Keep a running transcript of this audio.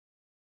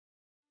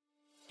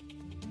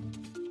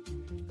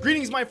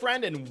Greetings, my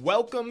friend, and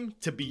welcome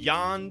to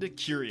Beyond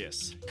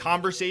Curious.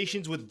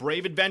 Conversations with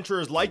brave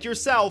adventurers like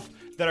yourself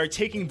that are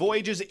taking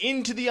voyages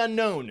into the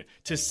unknown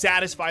to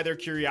satisfy their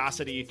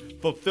curiosity,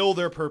 fulfill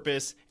their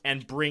purpose,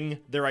 and bring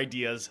their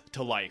ideas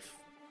to life.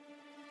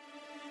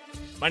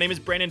 My name is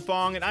Brandon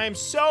Fong, and I am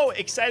so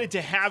excited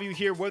to have you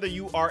here, whether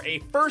you are a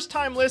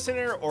first-time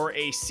listener or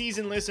a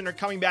seasoned listener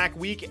coming back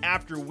week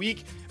after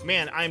week.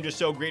 Man, I am just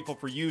so grateful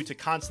for you to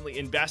constantly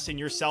invest in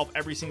yourself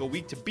every single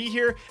week to be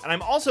here. And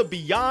I'm also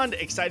beyond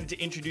excited to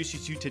introduce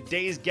you to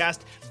today's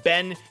guest,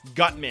 Ben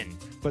Guttmann.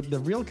 But the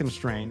real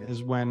constraint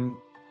is when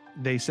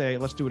they say,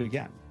 let's do it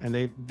again. And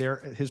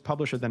his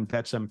publisher then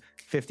bets him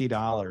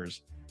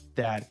 $50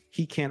 that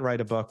he can't write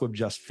a book with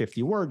just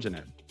 50 words in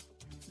it.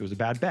 It was a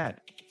bad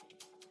bet.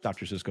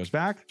 Dr. Seuss goes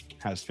back,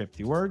 has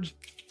 50 words,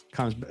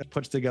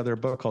 puts together a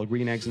book called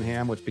Green Eggs and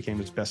Ham, which became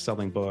his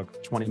best-selling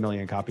book, 20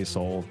 million copies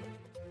sold.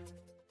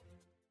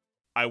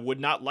 I would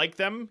not like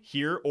them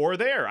here or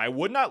there. I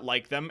would not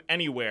like them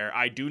anywhere.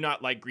 I do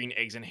not like green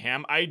eggs and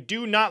ham. I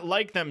do not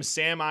like them,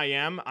 Sam.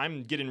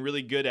 I'm getting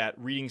really good at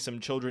reading some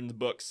children's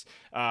books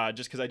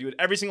just because I do it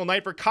every single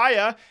night for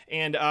Kaya.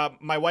 And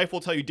my wife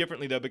will tell you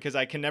differently, though, because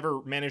I can never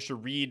manage to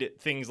read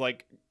things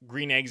like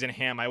green eggs and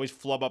ham. I always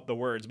flub up the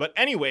words. But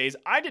anyways,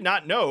 I did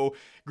not know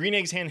green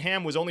eggs and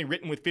ham was only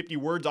written with 50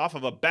 words off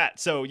of a bet.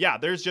 So yeah,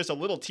 there's just a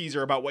little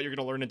teaser about what you're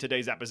going to learn in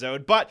today's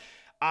episode. But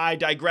I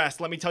digress.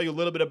 Let me tell you a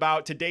little bit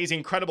about today's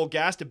incredible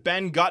guest,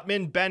 Ben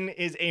Guttmann. Ben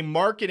is a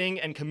marketing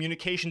and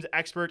communications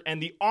expert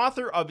and the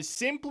author of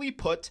Simply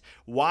Put,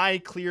 Why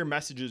Clear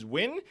Messages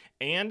Win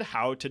and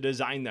How to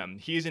Design Them.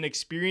 He is an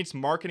experienced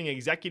marketing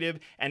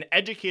executive and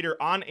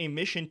educator on a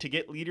mission to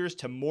get leaders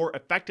to more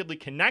effectively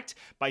connect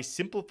by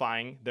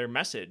simplifying their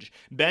message.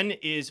 Ben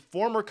is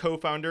former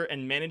co-founder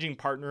and managing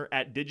partner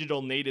at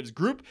Digital Natives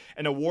Group,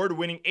 an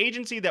award-winning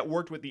agency that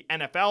worked with the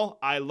NFL,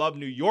 I Love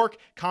New York,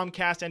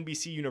 Comcast,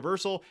 NBC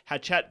Universal,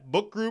 Hachette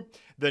Book Group,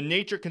 the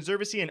Nature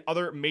Conservancy, and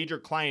other major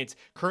clients.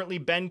 Currently,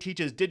 Ben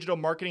teaches digital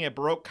marketing at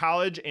Baruch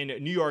College in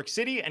New York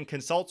City and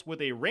consults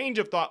with a range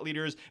of thought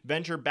leaders,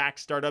 venture-backed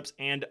startups,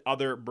 and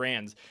other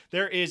brands.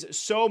 There is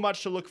so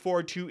much to look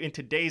forward to in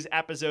today's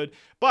episode,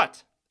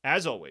 but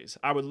as always,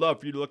 I would love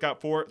for you to look out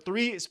for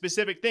 3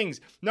 specific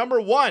things. Number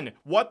 1,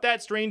 what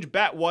that strange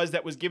bet was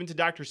that was given to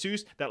Dr.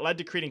 Seuss that led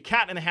to creating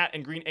Cat in the Hat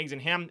and Green Eggs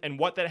and Ham, and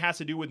what that has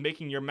to do with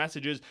making your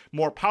messages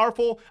more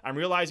powerful. I'm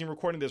realizing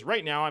recording this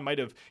right now, I might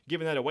have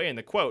given that away in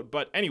the quote,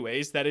 but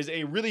anyways, that is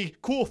a really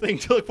cool thing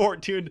to look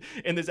forward to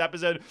in this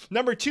episode.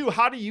 Number 2,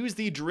 how to use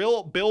the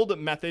drill build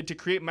method to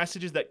create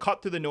messages that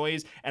cut through the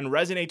noise and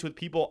resonates with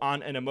people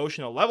on an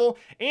emotional level.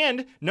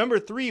 And number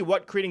 3,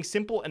 what creating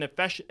simple and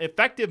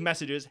effective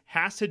messages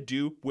has to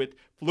do with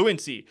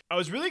fluency. I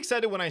was really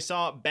excited when I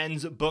saw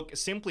Ben's book,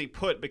 Simply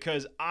Put,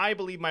 because I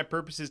believe my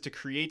purpose is to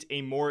create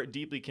a more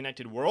deeply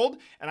connected world.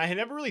 And I had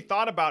never really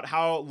thought about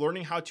how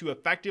learning how to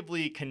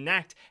effectively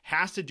connect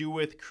has to do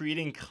with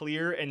creating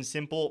clear and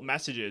simple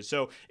messages.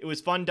 So it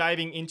was fun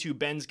diving into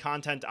Ben's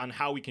content on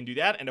how we can do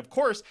that. And of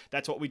course,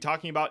 that's what we're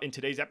talking about in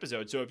today's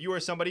episode. So if you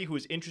are somebody who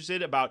is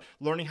interested about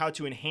learning how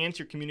to enhance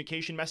your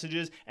communication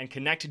messages and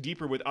connect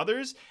deeper with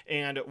others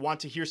and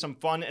want to hear some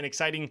fun and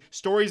exciting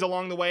stories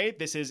along the way,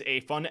 this is a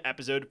fun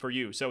episode for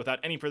you. So without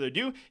any further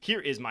ado,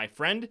 here is my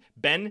friend,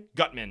 Ben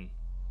Guttmann.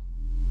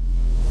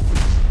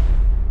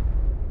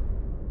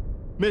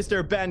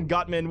 Mr. Ben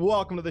Guttmann,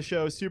 welcome to the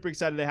show. Super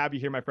excited to have you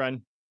here, my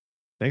friend.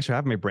 Thanks for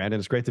having me, Brandon.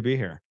 It's great to be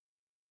here.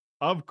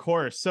 Of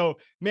course. So,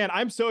 man,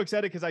 I'm so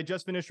excited because I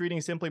just finished reading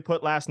Simply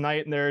Put last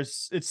night, and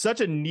it's such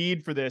a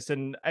need for this.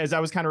 And as I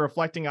was kind of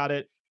reflecting on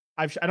it,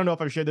 I don't know if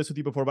I've shared this with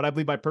you before, but I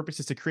believe my purpose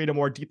is to create a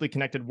more deeply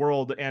connected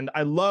world. And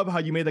I love how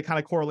you made the kind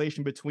of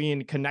correlation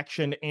between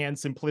connection and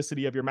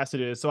simplicity of your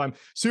messages. So I'm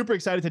super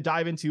excited to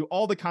dive into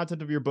all the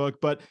content of your book.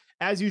 But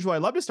as usual,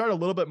 I'd love to start a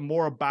little bit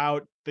more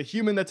about the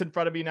human that's in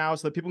front of me now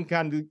so that people can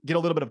kind of get a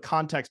little bit of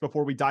context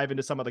before we dive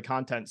into some of the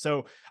content.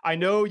 So I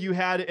know you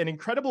had an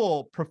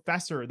incredible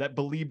professor that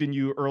believed in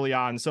you early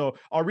on. So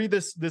I'll read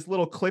this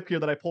little clip here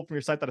that I pulled from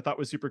your site that I thought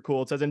was super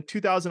cool. It says, in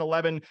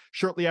 2011,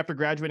 shortly after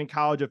graduating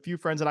college, a few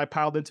friends and I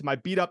piled into my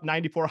beat up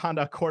 94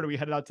 Honda Accord. We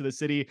headed out to the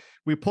city.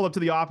 We pulled up to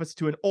the office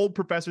to an old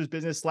professor's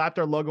business, slapped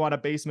our logo on a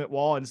basement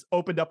wall, and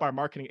opened up our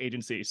marketing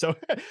agency. So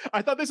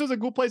I thought this was a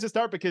cool place to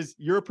start because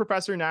you're a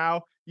professor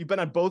now. You've been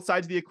on both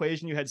sides of the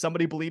equation. You had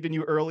somebody believed in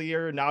you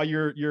earlier. Now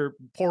you're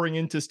pouring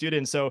into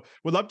students. So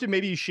would love to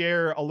maybe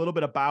share a little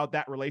bit about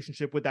that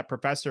relationship with that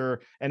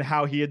professor and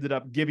how he ended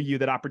up giving you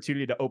that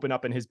opportunity to open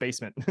up in his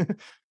basement.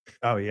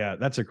 Oh yeah,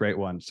 that's a great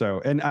one.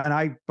 So, and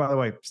I, by the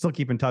way, still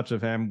keep in touch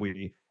with him.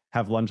 We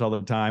have lunch all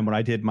the time. When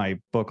I did my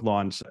book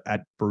launch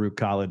at Baruch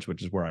College,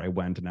 which is where I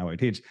went and now I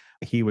teach,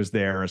 he was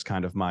there as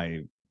kind of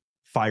my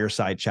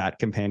fireside chat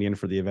companion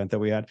for the event that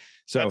we had.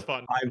 So that's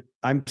fun.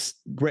 I'm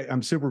great.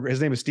 I'm super.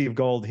 His name is Steve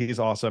Gold. He's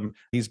awesome.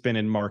 He's been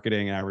in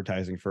marketing and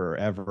advertising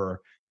forever.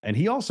 And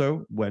he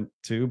also went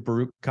to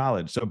Baruch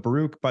College. So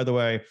Baruch, by the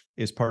way,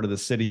 is part of the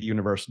City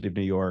University of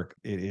New York.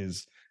 It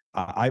is,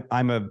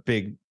 I'm a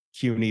big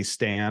CUNY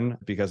stan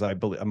because I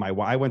believe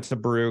I went to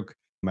Baruch.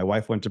 My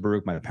wife went to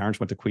Baruch. My parents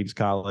went to Queens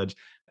College.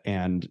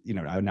 And,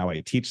 now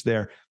I teach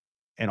there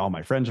and all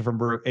my friends are from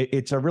Baruch.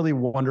 It's a really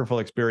wonderful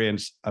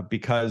experience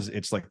because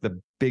it's like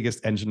the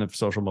biggest engine of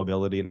social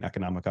mobility and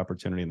economic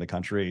opportunity in the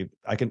country.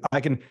 I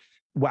can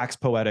wax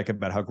poetic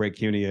about how great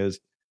CUNY is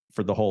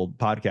for the whole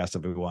podcast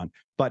if we want.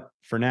 But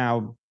for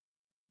now,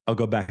 I'll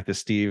go back to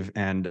Steve,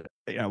 and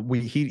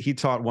he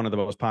taught one of the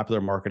most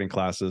popular marketing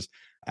classes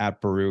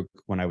at Baruch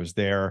when I was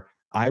there.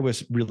 I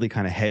was really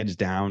kind of heads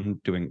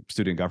down doing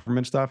student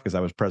government stuff because I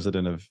was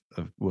president of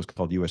what was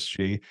called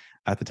USG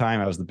at the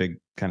time. I was the big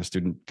kind of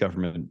student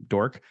government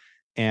dork,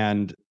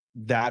 and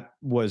that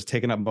was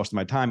taking up most of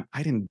my time.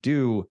 I didn't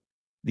do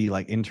the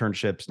like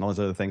internships and all those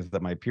other things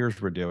that my peers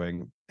were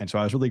doing, and so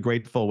I was really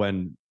grateful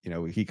when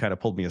he kind of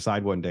pulled me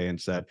aside one day and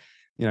said,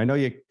 I know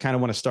you kind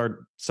of want to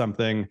start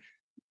something.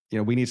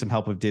 We need some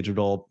help with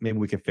digital. Maybe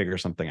we could figure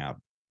something out.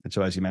 And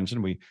so, as you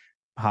mentioned, we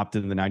hopped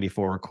in the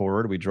 94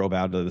 Accord. We drove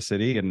out to the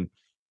city and,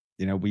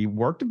 we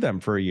worked with them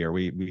for a year.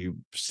 We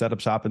set up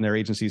shop in their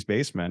agency's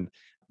basement.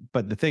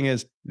 But the thing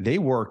is, they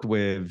worked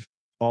with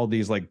all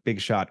these like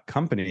big shot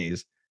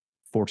companies,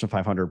 Fortune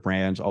 500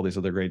 brands, all these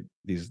other great,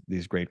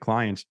 these great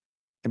clients.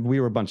 And we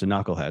were a bunch of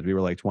knuckleheads. We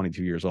were like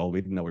 22 years old.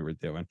 We didn't know what we were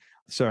doing.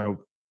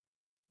 So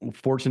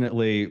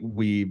fortunately,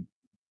 we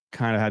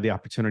kind of had the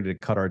opportunity to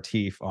cut our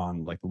teeth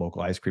on like the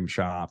local ice cream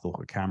shop, the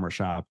local camera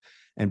shop,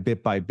 and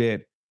bit by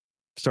bit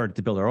started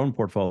to build our own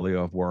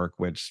portfolio of work,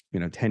 which,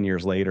 10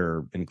 years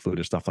later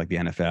included stuff like the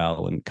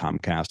NFL and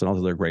Comcast and all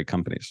those other great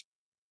companies.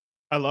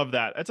 I love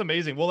that. That's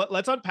amazing. Well,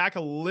 let's unpack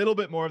a little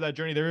bit more of that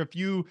journey. There are a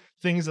few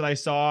things that I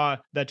saw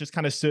that just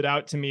kind of stood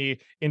out to me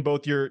in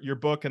both your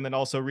book and then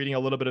also reading a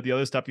little bit of the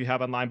other stuff you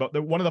have online. But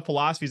one of the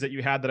philosophies that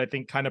you had that I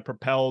think kind of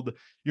propelled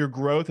your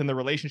growth and the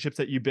relationships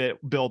that you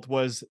built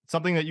was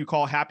something that you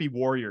call happy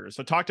warriors.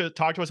 So talk to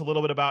us a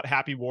little bit about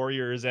happy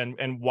warriors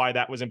and why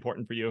that was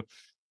important for you.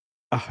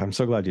 Oh, I'm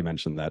so glad you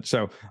mentioned that.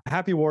 So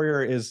happy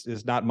warrior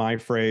is not my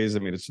phrase. I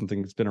mean, it's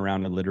something that's been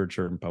around in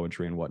literature and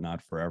poetry and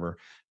whatnot forever.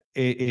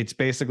 It's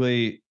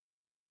basically,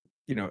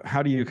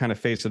 how do you kind of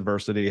face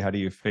adversity? How do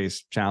you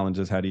face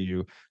challenges? How do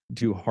you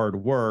do hard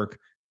work?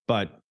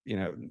 But,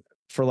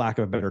 for lack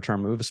of a better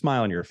term, with a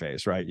smile on your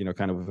face, right?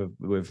 Kind of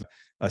with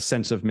a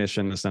sense of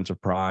mission, a sense of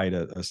pride,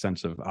 a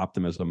sense of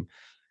optimism.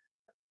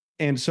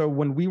 And so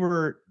when we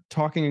were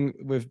talking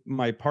with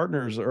my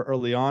partners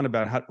early on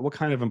about what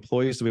kind of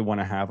employees do we want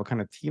to have, what kind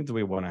of team do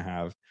we want to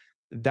have,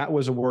 that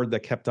was a word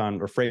that kept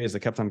on, or phrase that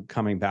kept on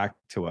coming back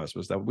to us,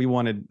 was that we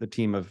wanted a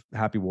team of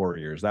happy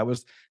warriors. That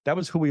was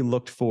who we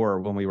looked for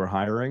when we were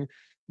hiring,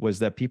 was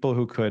that people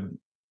who could,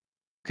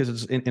 because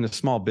it's in a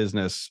small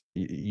business,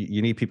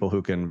 you need people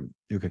who can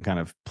kind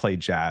of play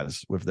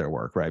jazz with their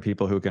work, right?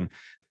 People who can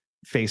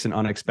face an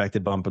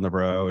unexpected bump in the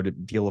road,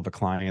 deal with a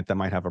client that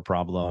might have a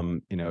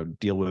problem,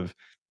 deal with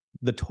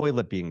the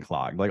toilet being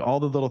clogged, like all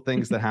the little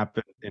things that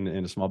happen in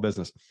a small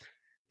business,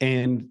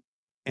 and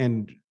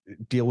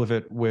deal with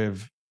it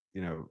with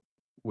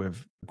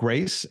with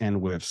grace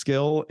and with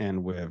skill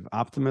and with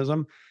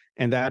optimism,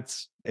 and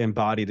that's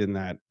embodied in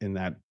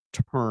that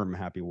term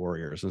happy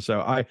warriors. And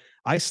so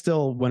I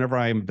still, whenever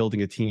I'm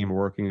building a team or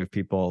working with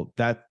people,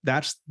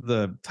 that's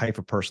the type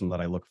of person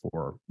that I look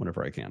for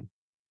whenever I can.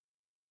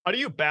 How do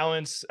you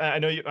balance?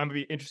 I'm gonna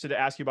be interested to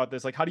ask you about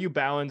this. Like, how do you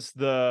balance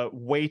the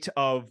weight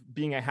of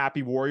being a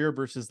happy warrior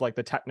versus like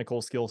the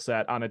technical skill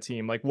set on a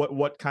team? Like,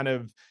 what kind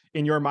of,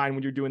 in your mind,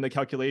 when you're doing the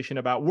calculation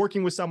about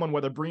working with someone,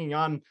 whether bringing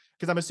on,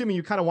 because I'm assuming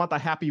you kind of want the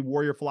happy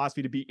warrior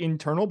philosophy to be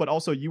internal, but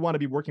also you want to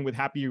be working with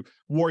happy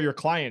warrior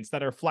clients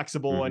that are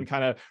flexible and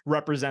kind of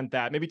represent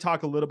that. Maybe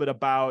talk a little bit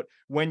about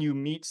when you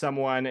meet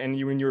someone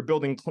and when you're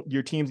building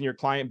your teams and your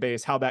client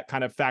base, how that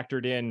kind of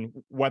factored in,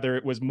 whether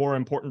it was more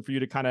important for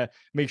you to kind of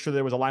make sure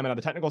there was alignment on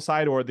the technical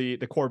side or the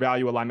core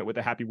value alignment with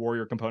the happy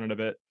warrior component of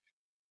it.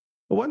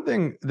 Well, one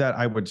thing that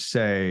I would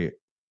say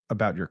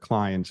about your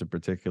clients in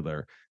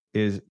particular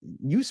is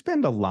you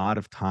spend a lot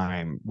of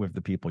time with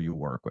the people you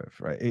work with,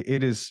 right?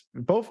 It is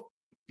both,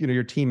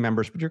 your team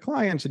members, but your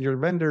clients and your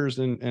vendors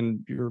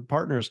and your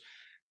partners.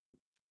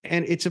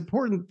 And it's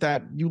important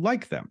that you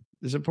like them.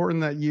 It's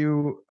important that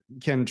you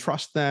can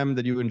trust them,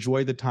 that you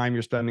enjoy the time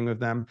you're spending with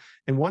them.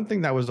 And one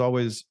thing that was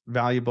always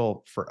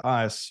valuable for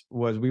us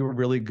was we were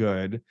really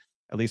good,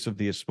 at least with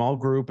the small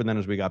group. And then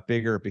as we got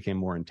bigger, it became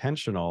more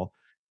intentional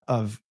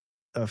of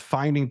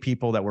finding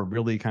people that were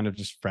really kind of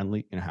just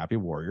friendly and happy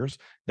warriors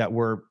that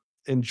were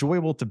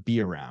enjoyable to be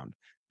around.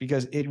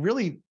 Because it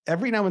really,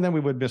 every now and then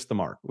we would miss the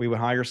mark. We would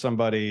hire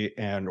somebody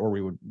or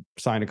we would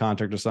sign a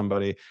contract with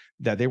somebody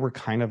that they were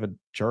kind of a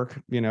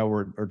jerk,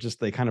 or just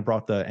they kind of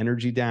brought the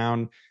energy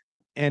down.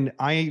 And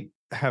I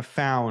have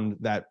found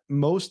that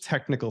most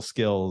technical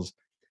skills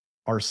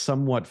are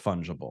somewhat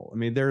fungible. I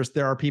mean, there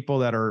are people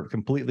that are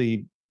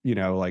completely,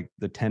 like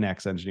the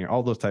 10x engineer,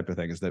 all those type of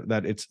things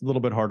that it's a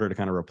little bit harder to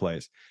kind of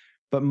replace.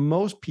 But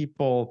most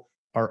people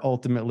are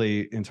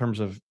ultimately, in terms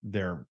of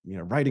their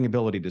writing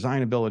ability,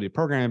 design ability,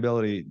 programming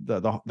ability, the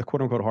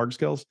quote unquote hard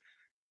skills,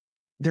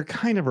 they're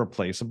kind of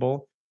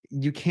replaceable.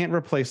 You can't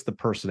replace the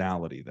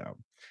personality though.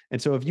 And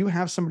so if you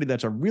have somebody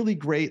that's a really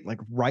great like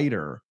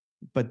writer,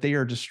 but they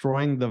are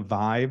destroying the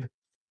vibe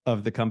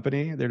of the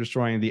company. They're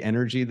destroying the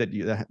energy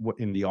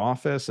in the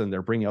office, and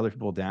they're bringing other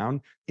people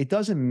down. It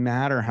doesn't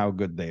matter how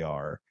good they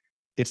are.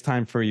 It's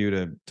time for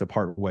you to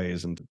part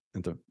ways and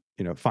to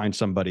find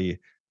somebody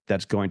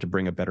that's going to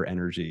bring a better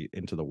energy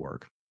into the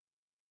work.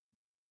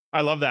 I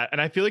love that. And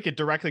I feel like it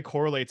directly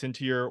correlates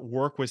into your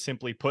work with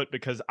Simply Put,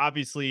 because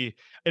obviously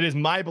it is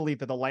my belief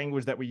that the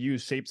language that we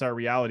use shapes our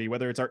reality,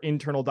 whether it's our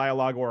internal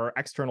dialogue or our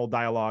external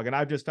dialogue. And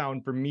I've just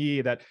found for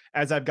me that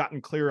as I've gotten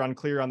clear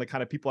on the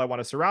kind of people I want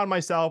to surround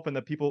myself and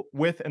the people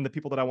with and the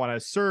people that I want to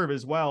serve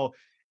as well,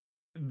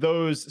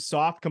 those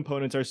soft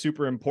components are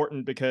super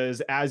important,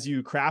 because as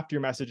you craft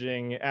your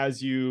messaging,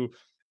 as you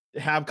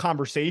have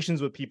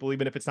conversations with people,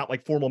 even if it's not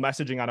like formal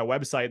messaging on a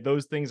website,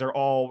 those things are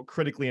all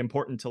critically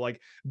important to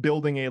like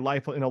building a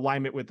life in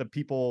alignment with the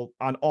people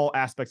on all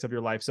aspects of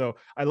your life. So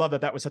I love that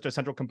that was such a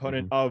central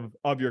component of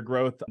your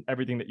growth,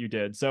 everything that you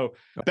did. So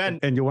Ben,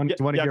 and you want yeah,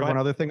 to yeah, hear one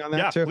other thing on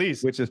that too?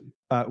 Please. Which is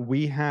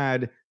we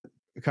had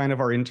kind of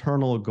our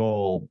internal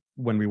goal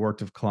when we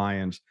worked with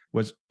clients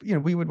was,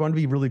 we would want to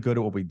be really good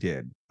at what we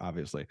did,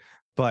 obviously,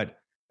 but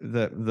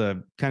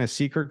the kind of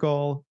secret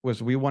goal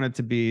was we wanted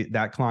to be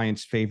that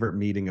client's favorite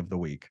meeting of the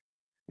week.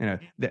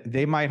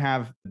 They might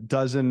have a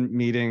dozen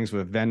meetings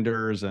with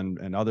vendors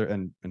and other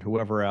and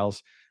whoever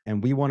else,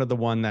 and we wanted the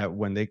one that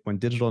when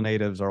Digital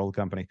Natives, our old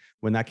company,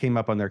 when that came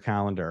up on their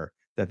calendar,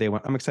 that they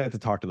went, I'm excited to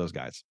talk to those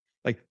guys.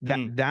 Like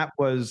that.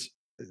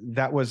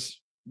 That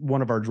was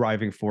one of our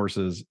driving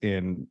forces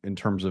in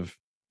terms of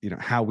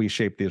how we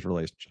shape these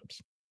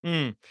relationships.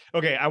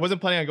 Okay, I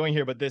wasn't planning on going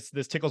here, but this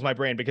tickles my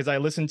brain, because I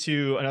listened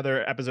to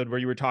another episode where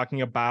you were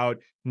talking about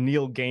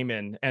Neil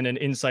Gaiman and an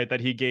insight that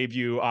he gave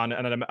you on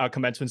a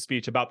commencement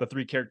speech about the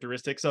 3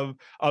 characteristics of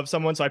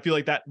someone. So I feel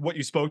like that what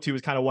you spoke to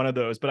is kind of one of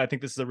those, but I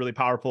think this is a really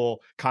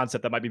powerful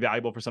concept that might be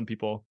valuable for some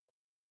people.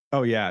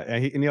 Oh yeah,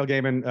 Neil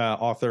Gaiman,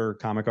 author,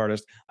 comic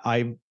artist.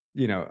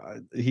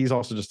 He's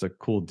also just a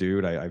cool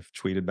dude. I've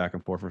tweeted back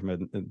and forth with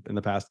him in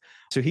the past.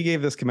 So he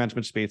gave this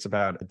commencement speech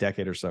about a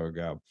decade or so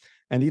ago.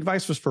 And the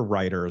advice was for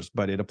writers,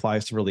 but it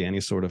applies to really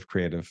any sort of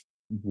creative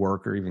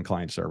work or even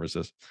client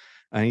services.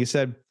 And he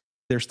said,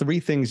 there's 3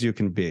 things you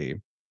can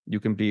be. You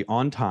can be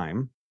on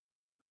time,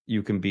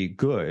 you can be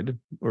good,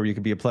 or you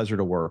can be a pleasure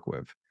to work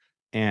with.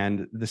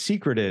 And the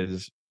secret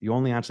is you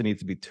only actually need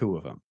to be 2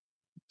 of them.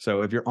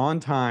 So if you're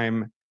on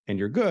time and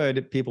you're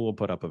good, people will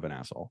put up with an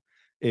asshole.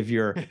 If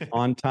you're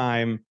on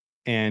time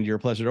and you're a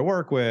pleasure to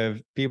work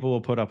with, people will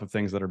put up with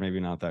things that are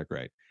maybe not that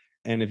great.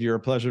 And if you're a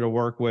pleasure to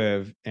work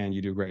with and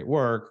you do great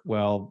work,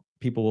 well,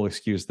 people will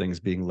excuse things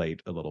being late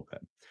a little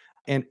bit.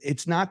 And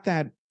it's not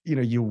that,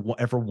 you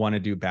ever want to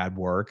do bad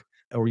work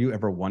or you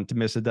ever want to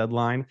miss a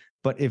deadline.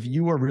 But if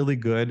you are really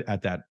good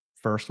at that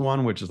first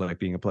one, which is like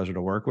being a pleasure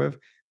to work with,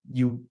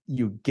 you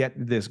get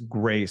this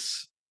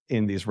grace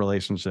in these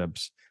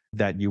relationships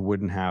that you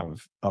wouldn't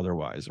have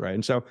otherwise, right?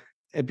 And so,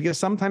 because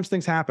sometimes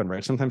things happen,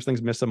 right? Sometimes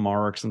things miss a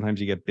mark.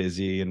 Sometimes you get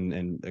busy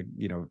and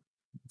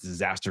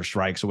disaster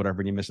strikes or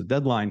whatever, and you miss a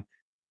deadline.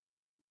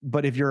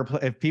 But if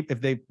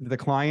the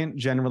client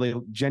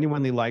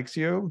genuinely likes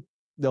you,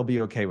 they'll be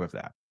okay with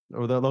that,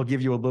 or they'll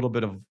give you a little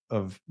bit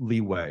of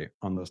leeway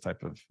on those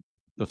type of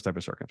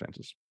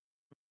circumstances.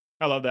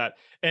 I love that.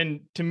 And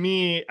to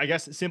me, I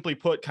guess Simply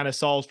Put kind of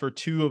solves for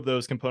 2 of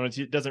those components.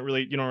 You don't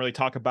really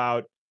talk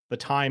about the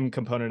time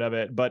component of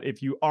it, but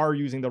if you are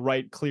using the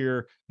right,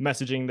 clear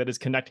messaging that is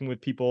connecting with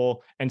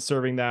people and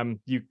serving them,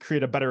 you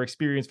create a better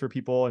experience for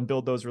people and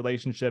build those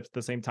relationships at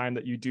the same time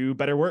that you do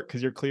better work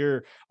because you're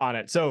clear on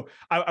it. So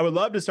I would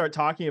love to start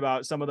talking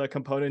about some of the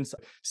components,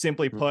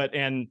 Simply Put.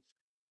 And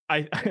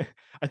I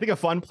I think a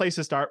fun place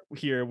to start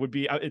here would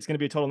be, it's going to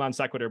be a total non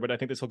sequitur, but I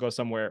think this will go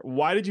somewhere.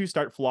 Why did you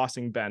start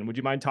flossing, Ben? Would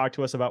you mind talk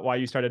to us about why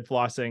you started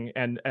flossing?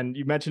 And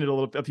you mentioned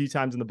it a few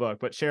times in the book,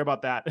 but share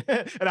about that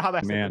and how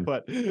that's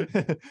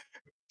put.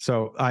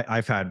 So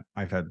I've had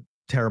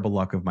terrible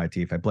luck with my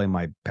teeth. I blame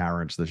my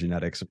parents. The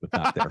genetics was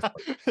not there.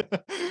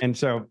 And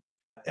so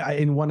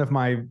in one of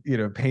my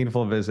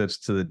painful visits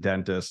to the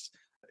dentist,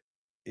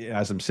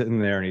 as I'm sitting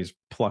there and he's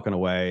plucking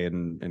away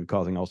and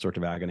causing all sorts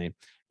of agony,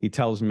 he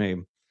tells me,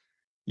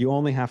 you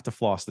only have to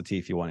floss the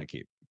teeth you want to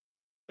keep.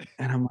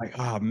 And I'm like,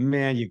 oh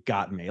man, you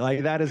got me.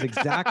 Like, that is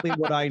exactly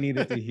what I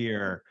needed to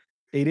hear.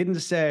 He didn't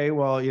say,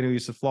 well, you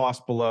should floss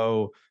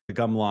below the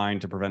gum line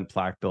to prevent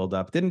plaque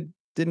buildup.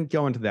 Didn't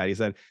go into that. He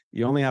said,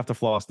 you only have to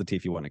floss the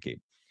teeth you want to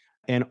keep.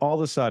 And all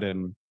of a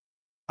sudden,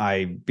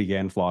 I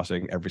began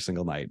flossing every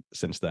single night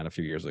since then, a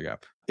few years ago.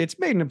 It's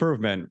made an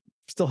improvement.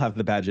 Still have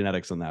the bad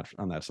genetics on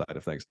that side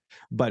of things.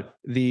 But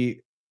the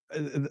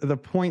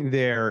point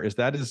there is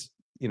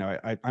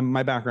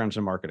my background's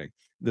in marketing.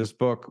 This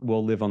book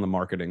will live on the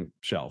marketing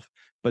shelf,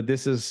 but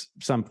this is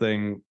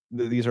something.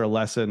 These are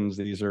lessons.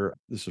 This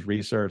is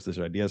research. These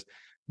are ideas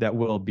that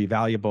will be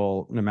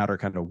valuable no matter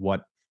kind of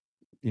what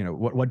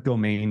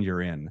domain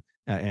you're in.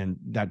 And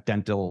that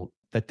dental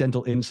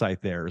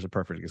insight there is a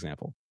perfect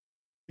example.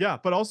 Yeah,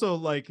 but also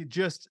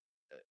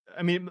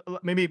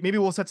maybe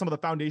we'll set some of the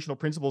foundational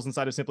principles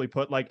inside of Simply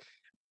Put. Like,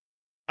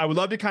 I would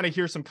love to kind of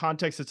hear some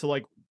context as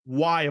to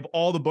why of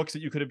all the books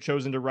that you could have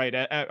chosen to write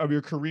of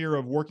your career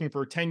of working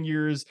for 10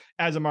 years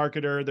as a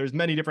marketer. There's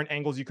many different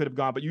angles you could have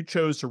gone, but you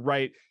chose to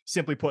write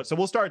Simply Put. So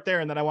we'll start there,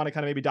 and then I want to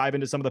kind of maybe dive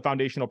into some of the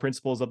foundational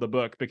principles of the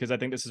book, because I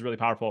think this is really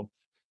powerful.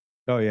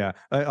 Oh yeah,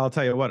 I'll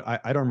tell you what.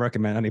 I don't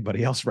recommend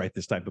anybody else write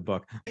this type of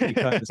book,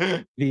 because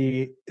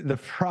the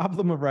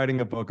problem of writing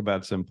a book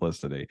about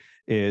simplicity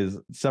is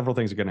several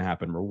things are going to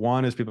happen. Number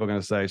one is people are going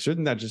to say,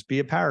 "Shouldn't that just be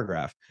a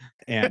paragraph?"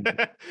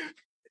 And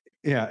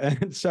yeah,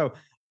 and so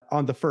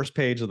on the first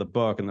page of the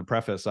book, in the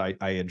preface, I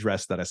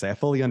address that. I say, I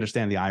fully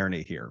understand the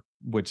irony here,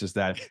 which is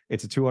that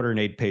it's a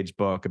 208-page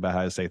book about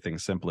how to say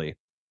things simply.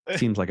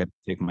 Seems like I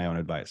take my own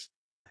advice.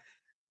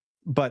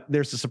 But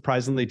there's a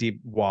surprisingly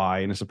deep why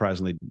and a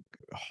surprisingly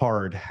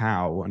hard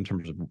how in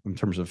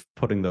terms of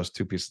putting those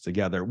two pieces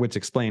together, which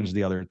explains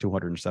the other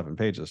 207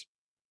 pages.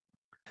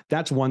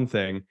 That's one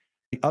thing.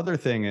 The other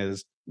thing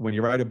is, when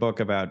you write a book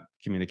about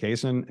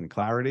communication and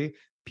clarity,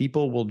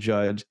 people will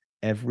judge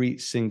every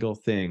single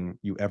thing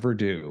you ever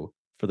do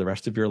for the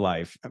rest of your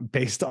life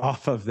based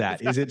off of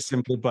that. Is it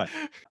Simply Put?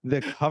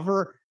 The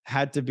cover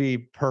had to be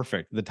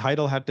perfect. The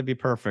title had to be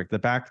perfect. The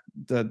back,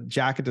 the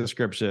jacket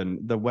description,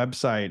 the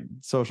website,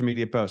 social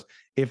media post.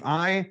 If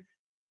I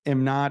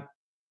am not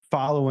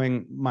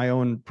following my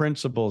own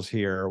principles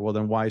here, well,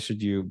 then why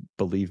should you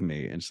believe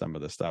me in some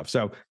of the stuff?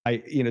 So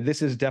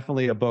this is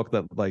definitely a book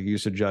that, like, you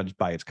should judge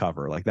by its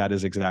cover. Like, that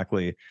is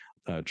exactly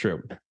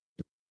true.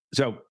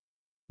 So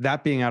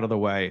that being out of the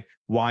way,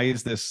 why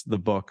is this the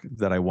book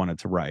that I wanted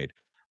to write?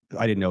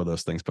 I didn't know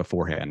those things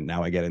beforehand.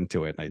 Now I get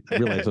into it, and I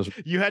realize those.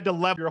 You had to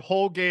level your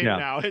whole game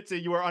now.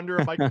 You were under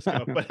a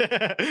microscope.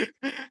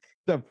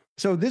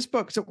 So this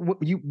book. So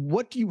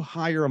what do you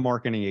hire a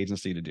marketing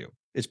agency to do?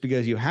 It's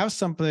because you have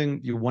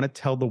something you want to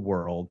tell the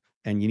world,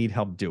 and you need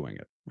help doing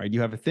it. Right? You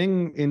have a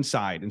thing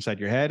inside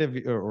your head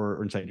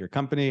or inside your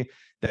company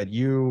that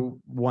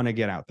you want to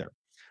get out there.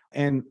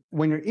 And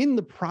when you're in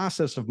the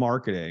process of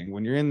marketing,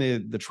 when you're in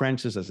the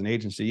trenches as an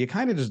agency, you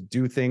kind of just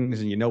do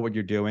things and you know what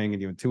you're doing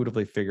and you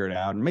intuitively figure it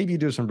out. And maybe you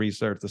do some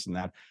research, this and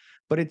that.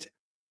 But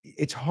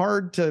it's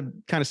hard to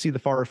kind of see the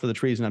forest for the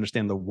trees and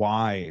understand the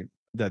why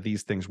that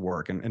these things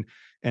work. And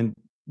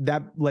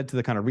that led to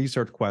the kind of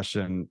research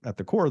question at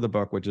the core of the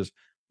book, which is,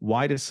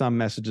 why do some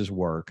messages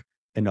work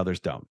and others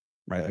don't?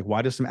 Right? Like,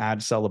 why does some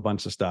ads sell a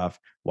bunch of stuff?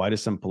 Why do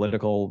some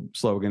political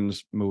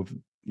slogans move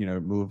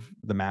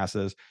the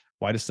masses?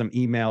 Why do some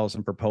emails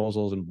and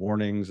proposals and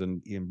warnings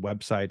and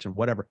websites and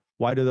whatever,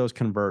 why do those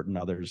convert and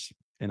others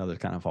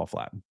kind of fall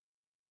flat?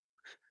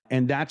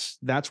 And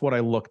that's what I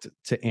looked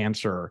to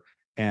answer.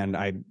 And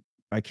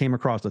I came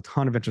across a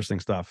ton of interesting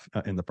stuff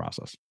in the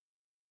process.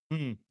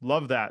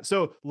 Love that.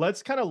 So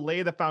let's kind of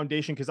lay the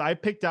foundation, because I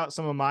picked out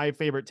some of my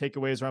favorite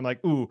takeaways where I'm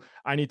like, ooh,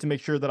 I need to make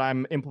sure that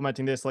I'm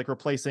implementing this, like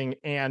replacing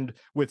and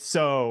with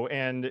so,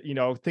 and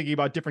thinking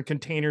about different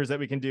containers that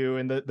we can do,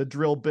 and the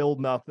drill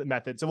build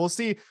method. So we'll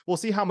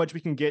see how much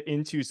we can get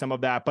into some of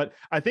that. But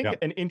I think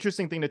an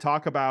interesting thing to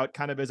talk about,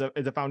 kind of as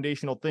a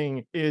foundational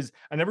thing, is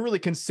I never really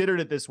considered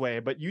it this way,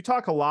 but you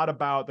talk a lot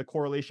about the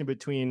correlation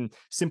between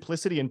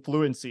simplicity and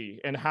fluency,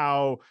 and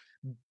how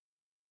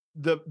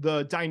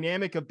the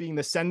dynamic of being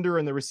the sender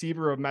and the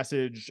receiver of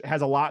message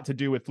has a lot to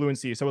do with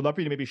fluency. So I'd love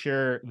for you to maybe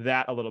share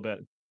that a little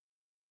bit.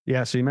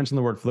 Yeah. So you mentioned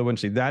the word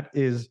fluency. That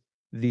is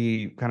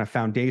the kind of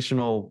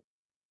foundational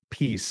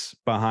piece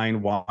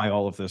behind why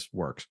all of this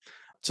works.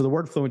 So the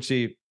word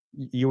fluency,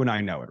 you and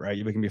I know it, right?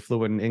 You can be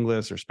fluent in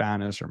English or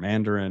Spanish or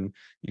Mandarin.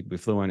 You can be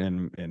fluent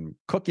in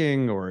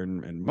cooking or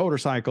in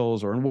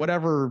motorcycles or in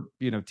whatever,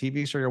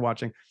 TV show you're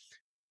watching.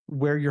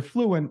 Where you're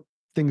fluent,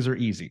 things are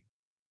easy.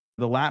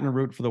 The Latin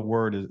root for the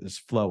word is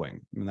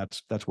flowing. I mean,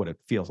 that's what it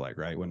feels like,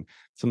 right? When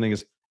something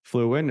is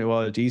fluent,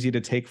 well, it's easy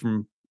to take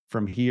from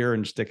here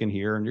and stick in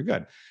here, and you're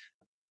good.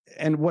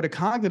 And what a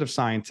cognitive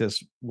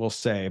scientist will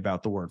say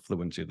about the word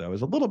fluency, though,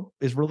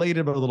 is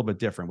related but a little bit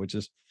different, which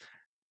is,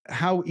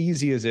 how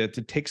easy is it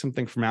to take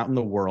something from out in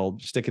the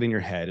world, stick it in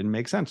your head, and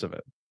make sense of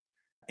it?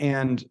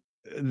 And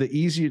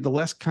the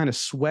less kind of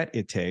sweat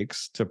it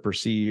takes to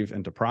perceive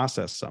and to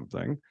process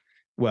something,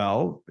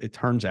 well, it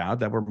turns out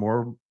that we're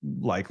more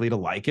likely to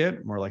like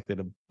it, more likely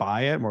to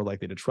buy it, more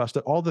likely to trust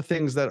it. All the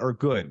things that are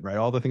good, right?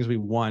 All the things we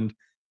want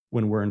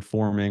when we're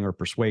informing or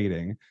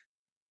persuading.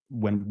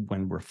 When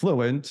we're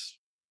fluent,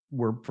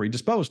 we're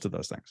predisposed to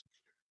those things.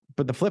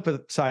 But the flip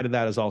side of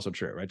that is also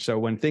true, right? So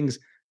when things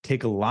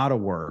take a lot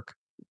of work,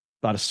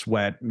 a lot of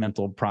sweat,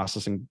 mental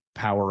processing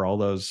power, all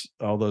those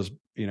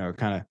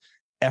kind of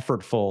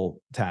effortful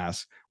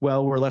tasks,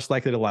 well, we're less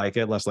likely to like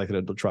it, less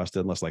likely to trust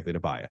it, less likely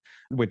to buy it,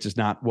 which is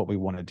not what we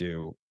want to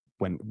do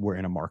when we're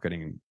in a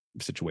marketing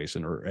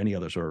situation or any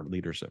other sort of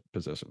leadership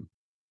position.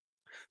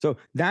 So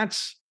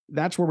that's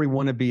where we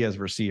want to be as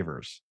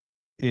receivers,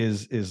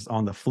 is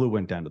on the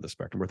fluent end of the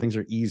spectrum, where things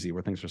are easy,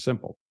 where things are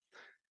simple.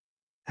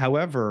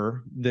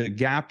 However, the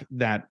gap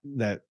that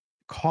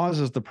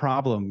causes the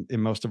problem in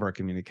most of our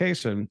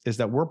communication is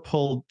that we're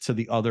pulled to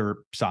the other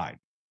side.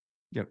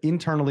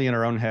 internally in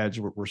our own heads,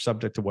 we're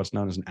subject to what's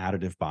known as an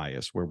additive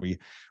bias, where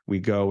we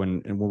go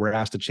and when we're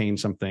asked to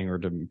change something or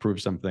to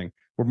improve something,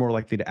 we're more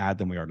likely to add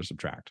than we are to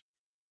subtract.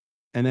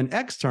 And then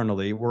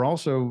externally, we're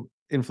also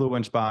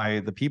influenced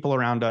by the people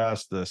around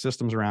us, the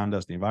systems around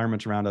us, the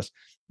environments around us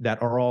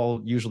that are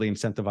all usually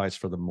incentivized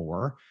for the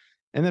more.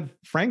 And then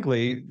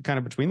frankly, kind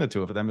of between the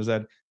two of them is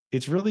that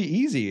it's really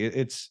easy.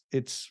 It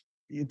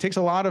takes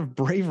a lot of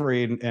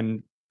bravery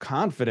and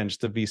confidence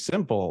to be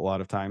simple a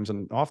lot of times.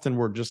 And often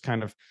we're just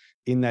kind of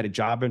in that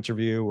job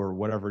interview or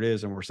whatever it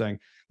is. And we're saying,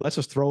 let's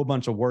just throw a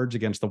bunch of words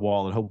against the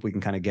wall and hope we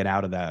can kind of get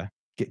out of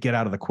get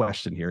out of the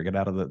question here, get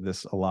out of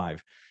this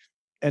alive.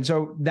 And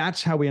so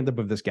that's how we end up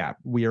with this gap.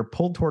 We are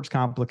pulled towards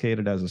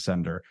complicated as a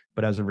sender,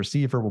 but as a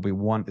receiver, what we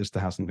want is to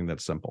have something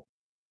that's simple.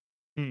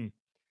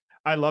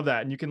 I love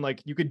that. And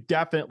you could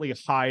definitely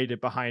hide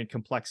it behind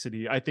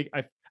complexity. I think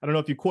I don't know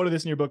if you quoted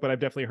this in your book, but I've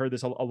definitely heard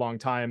this a long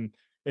time.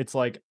 It's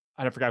like,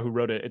 I forgot who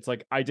wrote it. It's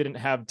like, I didn't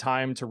have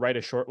time to write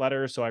a short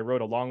letter, so I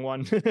wrote a long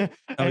one.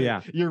 Oh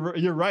yeah, you're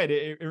right.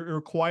 It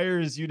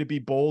requires you to be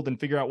bold and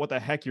figure out what the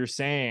heck you're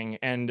saying,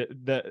 and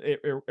it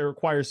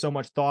requires so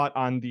much thought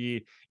on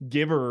the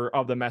giver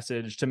of the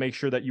message to make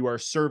sure that you are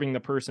serving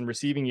the person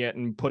receiving it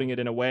and putting it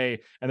in a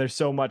way. And there's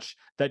so much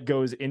that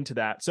goes into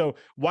that. So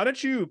why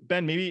don't you,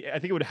 Ben? Maybe I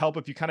think it would help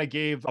if you kind of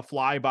gave a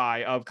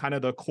flyby of kind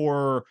of the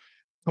core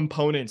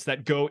components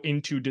that go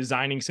into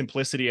designing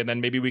simplicity, and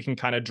then maybe we can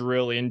kind of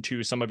drill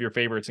into some of your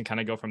favorites and kind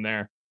of go from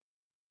there.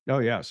 Oh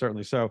yeah,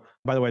 certainly. So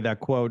by the way,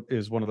 that quote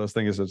is one of those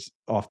things that's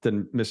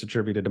often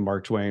misattributed to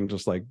Mark Twain,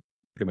 just like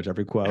pretty much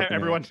every quote.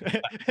 Everyone.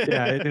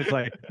 Yeah, it's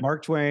like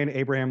Mark Twain,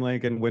 Abraham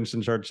Lincoln,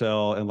 Winston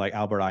Churchill, and like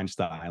Albert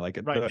Einstein. Like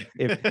right.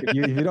 if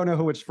you don't know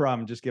who it's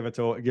from, just give it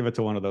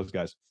to one of those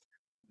guys.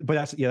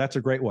 But that's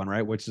a great one,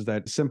 right? Which is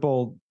that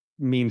simple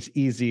means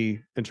easy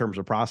in terms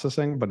of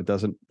processing, but it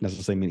doesn't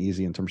necessarily mean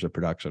easy in terms of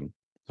production.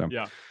 So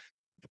yeah.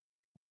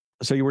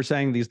 So you were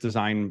saying these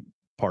design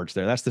parts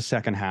there. That's the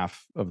second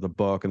half of the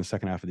book and the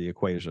second half of the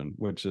equation,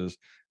 which is,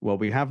 well,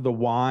 we have the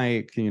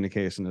why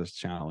communication is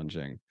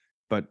challenging,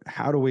 but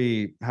how do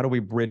we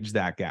bridge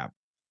that gap?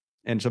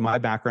 And so my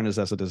background is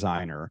as a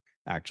designer.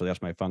 Actually,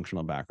 that's my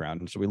functional background.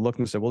 And so we looked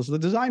and said, well, this is the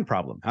design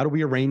problem. How do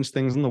we arrange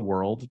things in the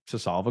world to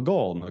solve a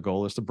goal? And the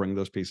goal is to bring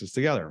those pieces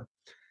together.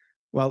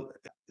 Well,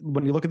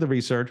 when you look at the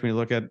research, when you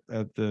look at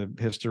the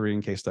history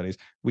and case studies,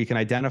 we can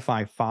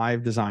identify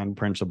 5 design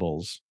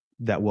principles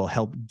that will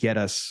help get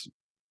us,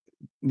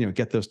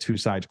 get those two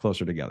sides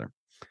closer together.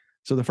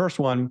 So the first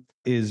one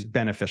is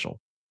beneficial.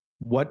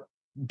 What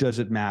does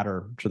it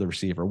matter to the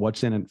receiver?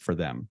 What's in it for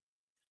them?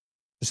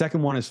 The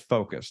second one is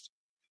focused.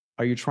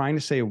 Are you trying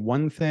to say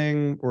one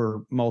thing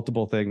or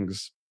multiple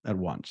things at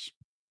once?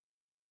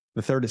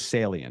 The third is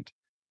salient.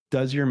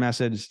 Does your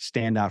message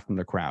stand out from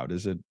the crowd?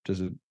 Does it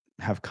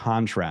have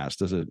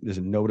contrast? Is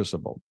it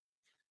noticeable?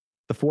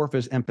 The fourth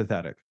is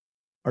empathetic.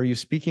 Are you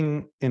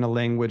speaking in a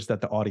language that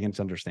the audience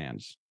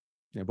understands?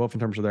 Both in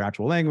terms of their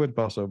actual language,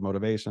 but also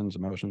motivations,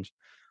 emotions.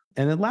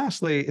 And then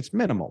lastly, it's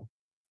minimal,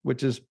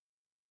 which is,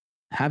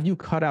 have you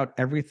cut out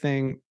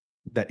everything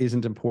that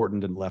isn't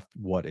important and left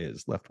what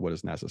is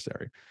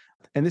necessary?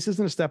 And this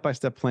isn't a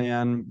step-by-step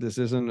plan. This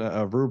isn't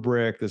a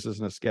rubric. This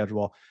isn't a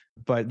schedule,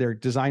 but they're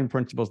design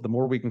principles. The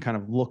more we can kind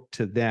of look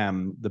to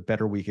them, the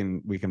better we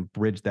can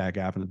bridge that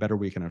gap, and the better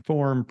we can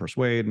inform,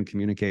 persuade, and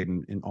communicate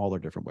in all their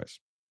different ways.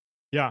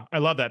 Yeah, I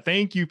love that.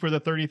 Thank you for the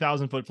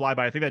 30,000-foot flyby.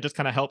 I think that just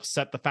kind of helps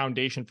set the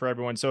foundation for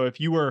everyone. So if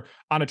you were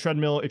on a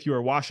treadmill, if you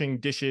are washing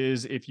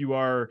dishes, if you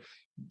are,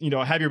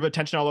 have your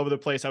attention all over the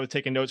place, I was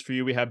taking notes for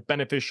you. We have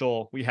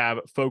beneficial, we have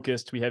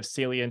focused, we have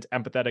salient,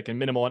 empathetic, and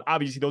minimal. And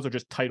obviously those are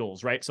just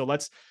titles, right? So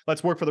let's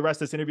work for the rest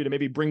of this interview to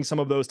maybe bring some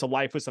of those to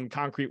life with some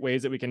concrete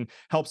ways that we can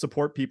help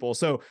support people.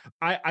 So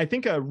I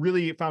think a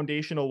really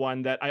foundational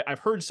one that I've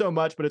heard so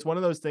much, but it's one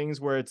of those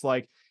things where it's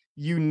like,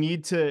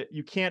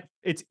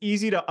 it's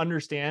easy to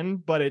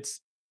understand, but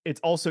it's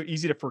also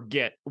easy to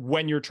forget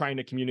when you're trying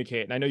to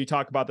communicate. And I know you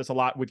talk about this a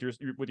lot with your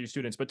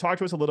students, but talk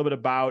to us a little bit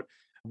about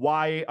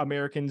why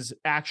Americans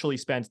actually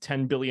spent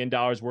 $10 billion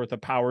worth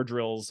of power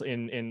drills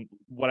in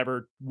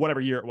whatever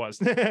year it was.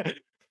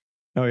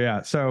 Oh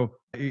yeah. So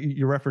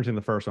you're referencing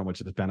the first one, which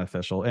is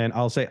beneficial. And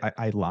I'll say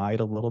I lied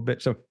a little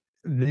bit. So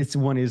this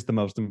one is the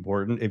most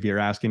important. If you're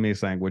asking me,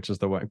 saying which is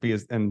the one,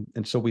 because and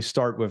so we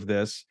start with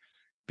this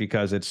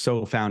because it's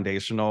so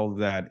foundational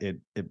that it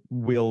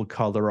will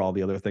color all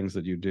the other things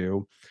that you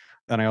do.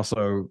 And I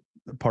also,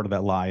 part of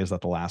that lie is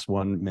that the last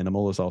one,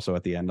 minimal, is also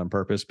at the end on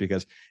purpose,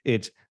 because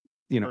it's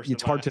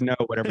hard to know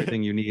what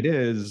everything you need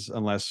is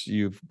unless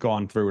you've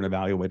gone through and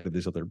evaluated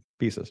these other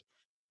pieces.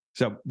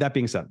 So that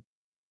being said,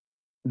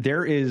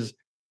 there is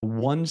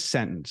one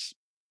sentence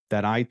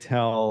that I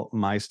tell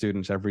my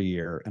students every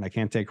year, and I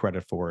can't take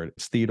credit for it.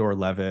 It's Theodore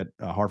Levitt,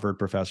 a Harvard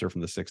professor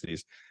from the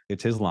 60s.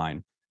 It's his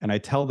line. And I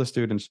tell the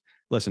students,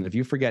 listen, if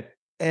you forget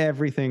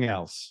everything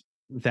else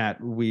that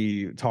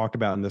we talked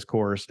about in this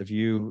course, if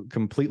you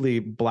completely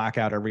black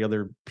out every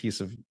other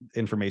piece of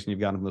information you've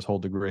gotten from this whole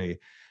degree,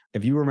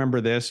 if you remember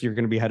this, you're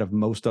going to be ahead of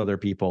most other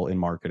people in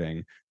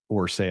marketing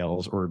or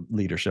sales or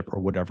leadership or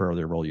whatever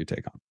other role you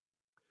take on.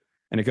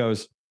 And it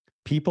goes,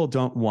 people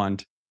don't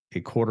want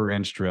a 1/4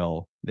 inch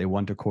drill. They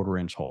want a 1/4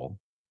 inch hole.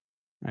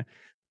 Right?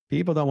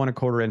 People don't want a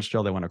 1/4 inch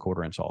drill. They want a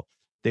 1/4 inch hole.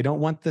 They don't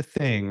want the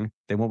thing.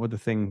 They want what the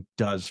thing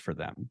does for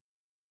them.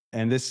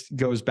 And this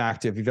goes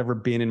back to, if you've ever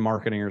been in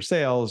marketing or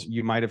sales,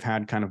 you might have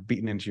had kind of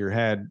beaten into your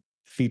head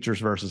features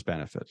versus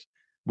benefits.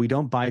 We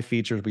don't buy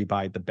features, we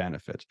buy the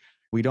benefits.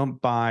 We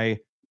don't buy,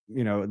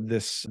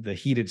 the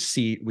heated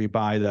seat. We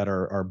buy that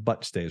our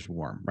butt stays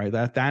warm, right?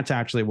 That's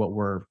actually what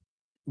we're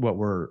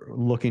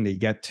looking to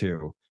get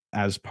to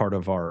as part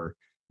of our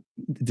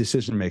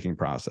decision-making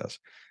process.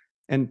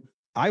 And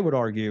I would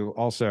argue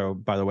also,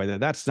 by the way, that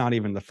that's not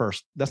even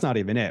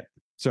it.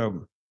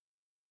 So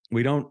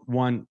we don't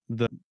want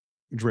the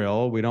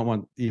drill. We don't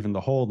want even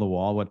the hole in the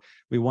wall. What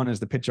we want is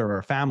the picture of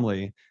our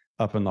family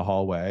up in the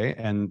hallway.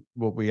 And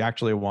what we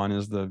actually want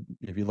is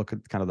if you look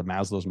at kind of the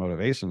Maslow's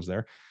motivations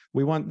there,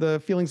 we want the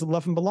feelings of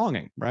love and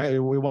belonging, right?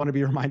 We want to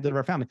be reminded of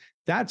our family.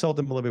 That's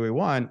ultimately what we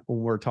want when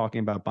we're talking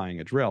about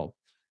buying a drill.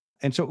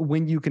 And so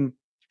when you can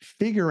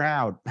figure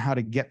out how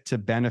to get to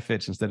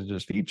benefits instead of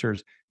just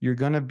features, you're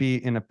going to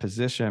be in a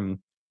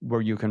position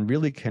where you can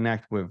really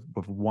connect with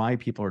why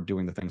people are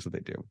doing the things that they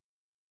do.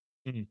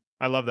 Mhm.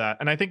 I love that.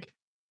 And I think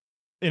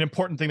an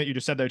important thing that you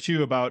just said there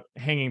too about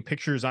hanging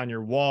pictures on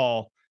your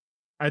wall,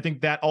 I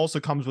think that also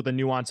comes with a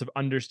nuance of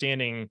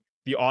understanding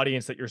the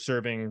audience that you're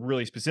serving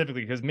really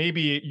specifically, because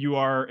maybe you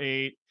are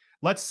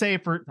let's say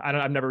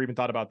I've never even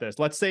thought about this.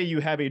 Let's say you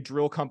have a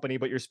drill company,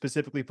 but you're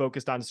specifically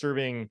focused on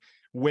serving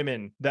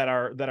women that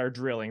are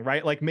drilling,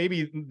 right? Like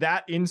maybe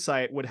that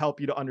insight would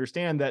help you to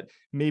understand that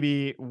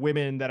maybe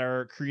women that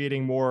are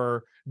creating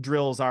more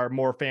drills are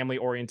more family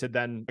oriented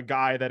than a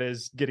guy that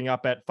is getting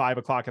up at 5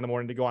 o'clock in the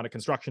morning to go on a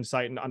construction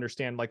site and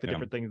understand like the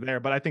different things there.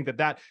 But I think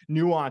that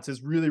nuance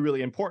is really,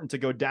 really important to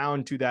go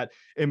down to that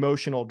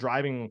emotional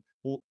driving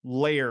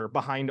layer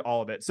behind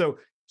all of it.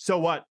 So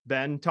what,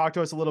 Ben? Talk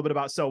to us a little bit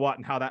about so what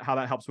and how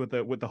that helps with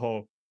the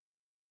whole.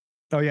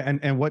 Oh yeah,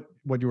 and what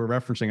you were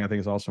referencing, I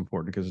think, is also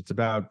important, because it's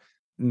about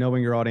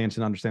knowing your audience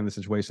and understanding the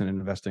situation and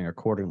investing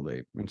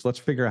accordingly. And so let's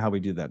figure out how we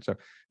do that. So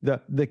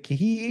the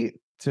key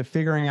to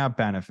figuring out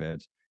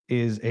benefits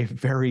is a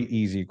very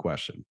easy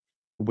question,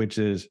 which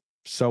is,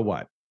 so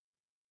what?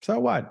 So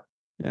what?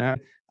 Yeah.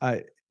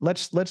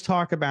 Let's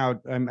talk about.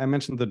 I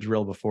mentioned the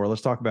drill before.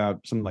 Let's talk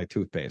about something like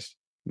toothpaste.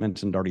 I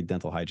mentioned already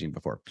dental hygiene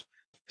before.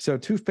 So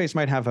toothpaste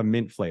might have a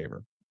mint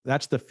flavor.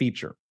 That's the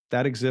feature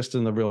that exists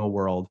in the real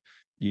world.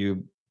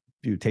 You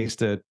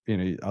taste it,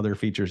 other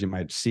features you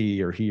might see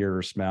or hear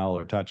or smell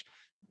or touch.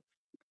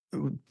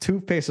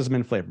 Toothpaste is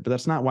mint flavor, but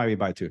that's not why we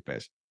buy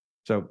toothpaste.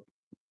 So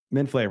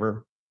mint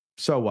flavor,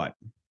 so what?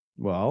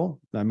 Well,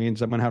 that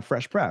means I'm going to have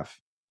fresh breath.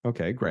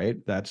 Okay,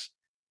 great. That's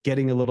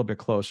getting a little bit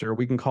closer.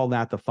 We can call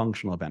that the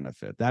functional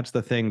benefit. That's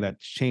the thing that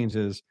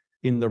changes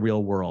in the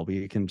real world.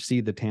 We can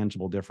see the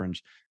tangible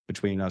difference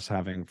between us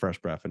having fresh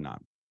breath and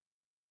not.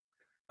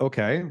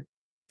 Okay,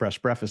 fresh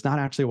breath is not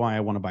actually why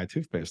I want to buy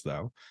toothpaste,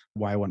 though.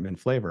 Why I want mint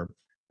flavor.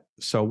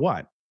 So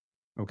what?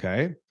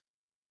 Okay,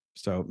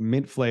 so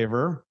mint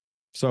flavor.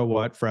 So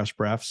what? Fresh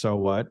breath. So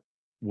what?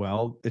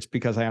 Well, it's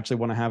because I actually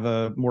want to have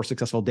a more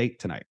successful date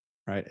tonight,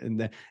 right?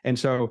 And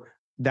so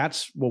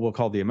that's what we'll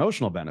call the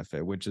emotional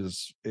benefit, which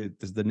is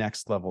the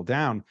next level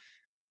down.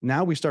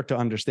 Now we start to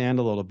understand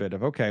a little bit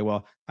of, okay,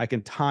 well, I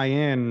can tie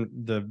in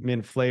the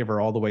mint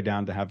flavor all the way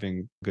down to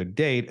having a good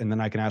date. And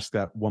then I can ask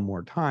that one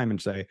more time and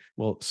say,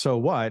 well, so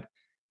what?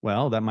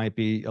 Well, that might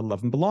be a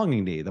love and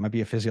belonging need. That might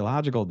be a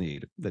physiological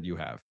need that you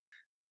have.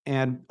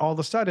 And all of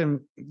a sudden,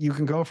 you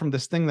can go from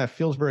this thing that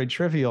feels very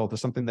trivial to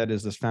something that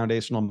is this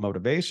foundational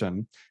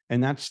motivation.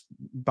 And that's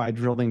by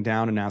drilling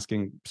down and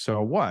asking,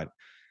 so what?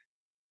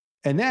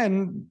 And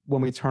then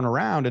when we turn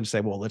around and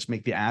say, well, let's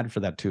make the ad for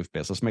that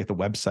toothpaste, let's make the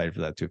website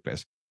for that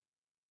toothpaste,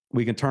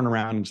 we can turn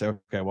around and say,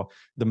 okay, well,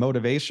 the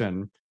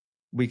motivation,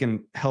 we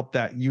can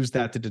use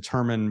that to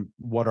determine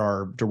what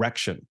our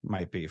direction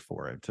might be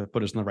for it, to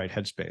put us in the right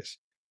headspace.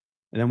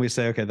 And then we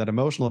say, okay, that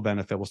emotional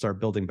benefit will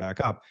start building back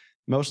up.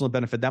 Emotional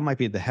benefit, that might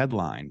be the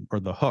headline or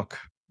the hook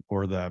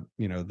or the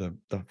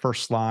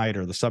first slide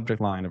or the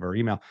subject line of our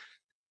email.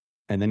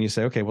 And then you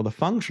say, okay, well, the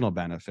functional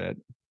benefit,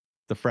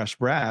 the fresh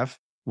breath,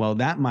 well,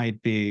 that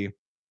might be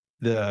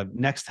the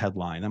next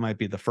headline. That might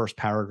be the first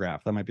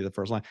paragraph. That might be the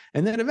first line.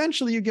 And then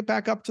eventually you get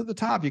back up to the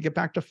top. You get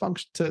back to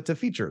to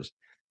features.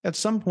 At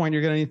some point,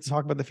 you're going to need to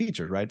talk about the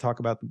features, right? Talk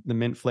about the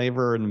mint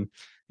flavor and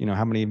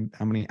how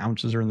many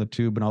ounces are in the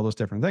tube and all those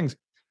different things.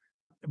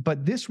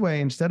 But this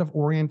way, instead of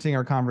orienting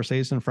our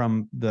conversation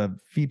from the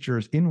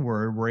features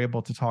inward, we're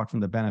able to talk from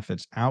the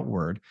benefits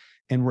outward,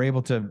 and we're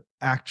able to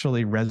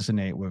actually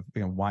resonate with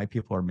why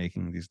people are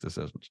making these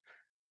decisions.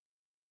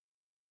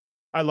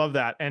 I love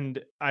that.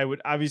 And I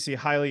would obviously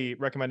highly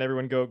recommend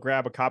everyone go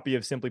grab a copy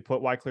of Simply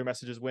Put, Why Clear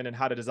Messages Win and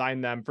How to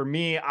Design Them. For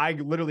me, I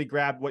literally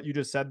grabbed what you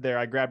just said there.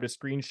 I grabbed a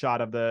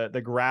screenshot of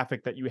the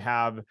graphic that you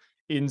have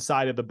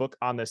inside of the book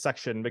on this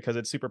section because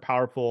it's super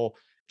powerful.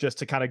 just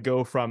to kind of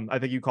go from, I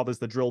think you call this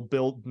the drill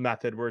build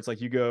method, where it's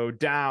like you go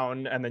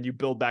down and then you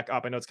build back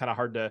up. I know it's kind of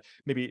hard to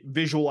maybe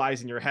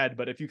visualize in your head,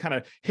 but if you kind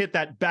of hit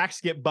that back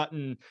skip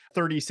button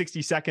 30,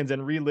 60 seconds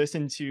and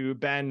re-listen to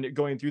Ben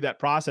going through that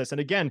process. And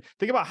again,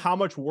 think about how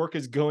much work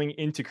is going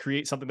into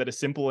create something that is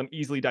simple and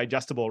easily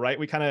digestible, right?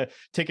 We kind of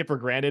take it for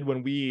granted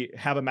when we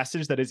have a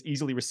message that is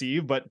easily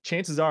received, but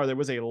chances are there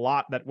was a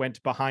lot that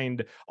went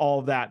behind all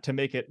of that to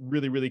make it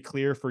really, really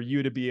clear for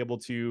you to be able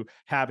to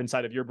have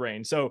inside of your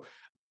brain. So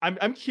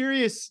I'm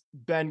curious,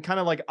 Ben, kind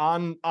of like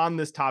on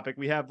this topic.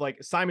 We have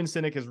like Simon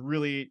Sinek is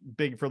really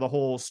big for the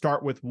whole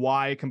start with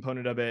why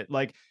component of it.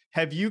 Like,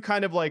 have you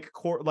kind of like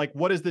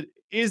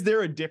is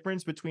there a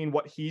difference between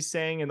what he's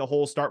saying and the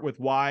whole start with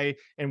why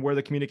and where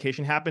the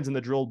communication happens in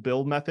the drill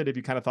build method? Have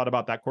you kind of thought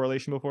about that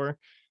correlation before?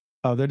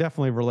 Oh, they're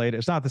definitely related.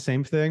 It's not the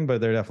same thing, but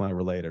they're definitely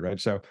related, right?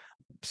 So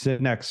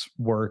Sinek's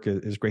work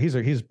is great.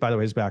 He's by the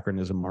way, his background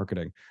is in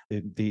marketing.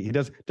 He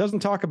doesn't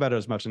talk about it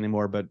as much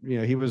anymore, but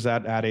he was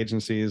at ad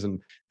agencies,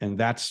 and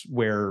that's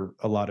where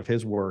a lot of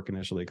his work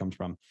initially comes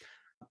from.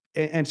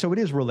 And so it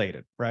is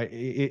related,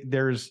 right?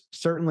 There's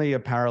certainly a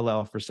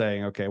parallel for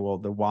saying, okay, well,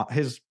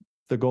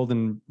 the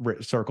golden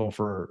circle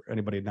for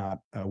anybody not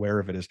aware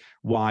of it is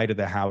why to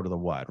the how to the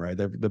what, right?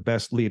 The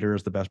best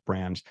leaders, the best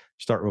brands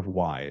start with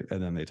why,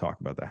 and then they talk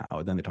about the how,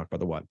 and then they talk about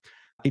the what.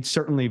 It's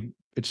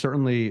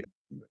certainly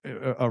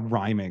a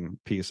rhyming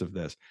piece of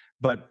this,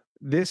 but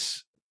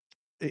this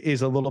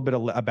is a little bit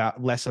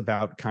less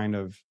about kind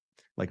of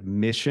like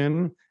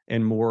mission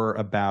and more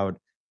about,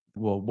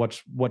 well,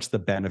 what's the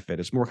benefit?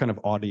 It's more kind of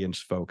audience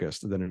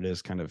focused than it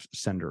is kind of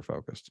sender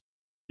focused.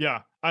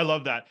 Yeah, I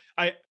love that.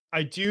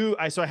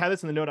 So I had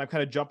this in the note. I'm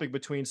kind of jumping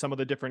between some of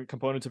the different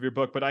components of your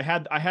book, but I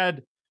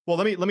had well,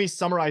 let me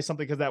summarize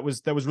something, because that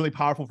was really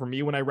powerful for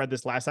me when I read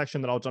this last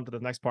section, that I'll jump to the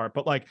next part.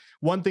 But like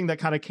one thing that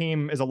kind of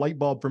came as a light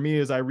bulb for me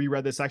as I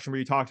reread this section where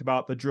you talked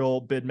about the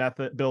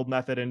build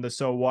method and the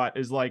so what,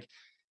 is like,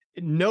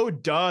 no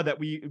duh that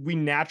we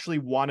naturally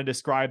want to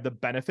describe the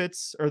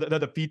benefits or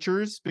the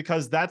features,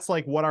 because that's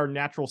like what our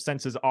natural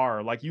senses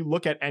are. Like you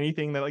look at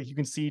anything that like you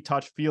can see,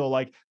 touch, feel,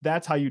 like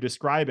that's how you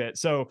describe it.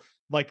 So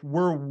like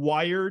we're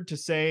wired to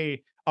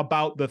say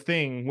about the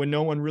thing when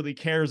no one really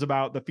cares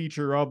about the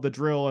feature of the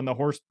drill and the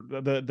horse,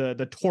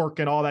 the torque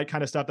and all that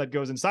kind of stuff that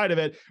goes inside of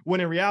it, when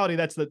in reality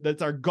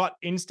that's our gut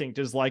instinct,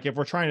 is like, if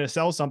we're trying to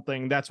sell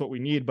something, that's what we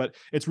need. But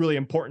it's really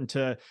important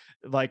to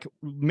like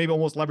maybe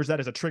almost leverage that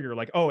as a trigger,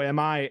 like, oh, am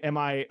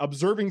I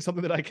observing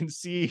something that I can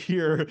see,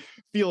 hear,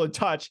 feel, and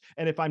touch?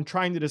 And if I'm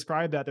trying to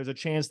describe that, there's a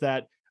chance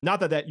that, not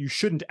that you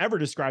shouldn't ever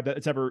describe that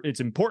it's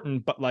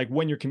important, but like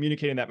when you're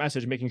communicating that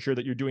message, making sure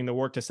that you're doing the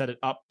work to set it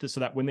up so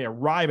that when they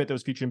arrive at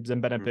those features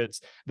and benefits,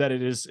 that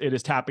it is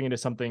tapping into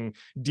something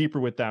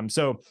deeper with them.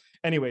 So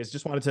anyways,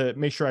 just wanted to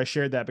make sure I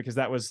shared that, because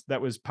that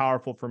was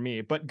powerful for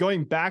me. But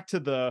going back to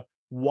the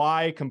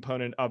why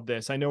component of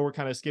this, I know we're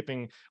kind of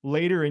skipping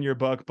later in your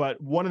book,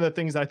 but one of the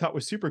things that I thought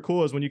was super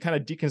cool is when you kind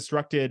of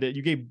deconstructed,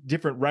 you gave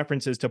different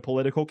references to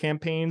political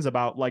campaigns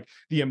about like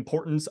the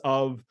importance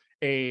of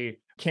a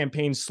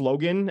campaign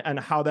slogan and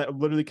how that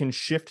literally can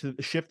shift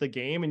the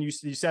game. And you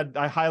said,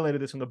 I highlighted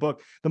this in the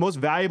book, the most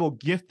valuable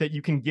gift that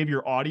you can give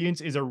your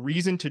audience is a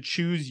reason to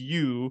choose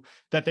you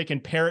that they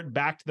can parrot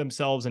back to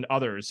themselves and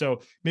others.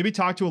 So maybe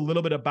talk to a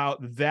little bit about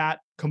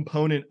that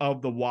component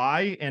of the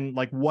why and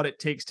like what it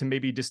takes to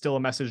maybe distill a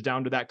message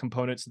down to that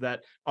component so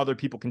that other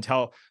people can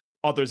tell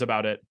others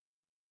about it.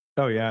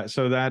 Oh yeah.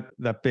 So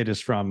that bit is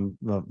from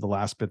the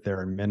last bit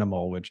there in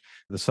Minimal, which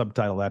the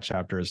subtitle of that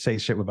chapter is "Say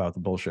Shit About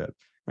the Bullshit."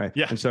 Right.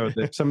 Yeah. And so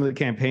some of the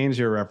campaigns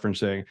you're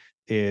referencing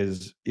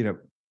is,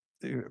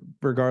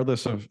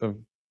 regardless of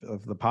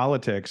the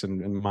politics,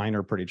 and mine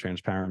are pretty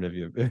transparent, if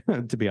you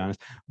to be honest.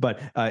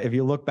 But if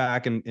you look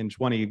back in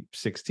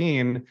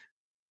 2016,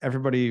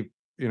 everybody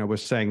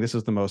was saying this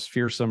is the most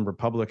fearsome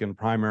Republican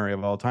primary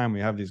of all time. We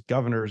have these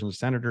governors and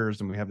senators,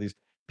 and we have these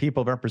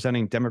people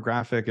representing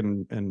demographic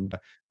and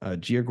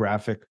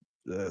geographic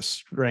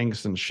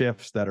strengths and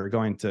shifts that are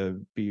going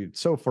to be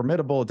so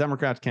formidable.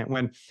 Democrats can't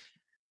win.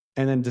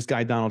 And then this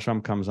guy, Donald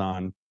Trump, comes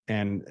on,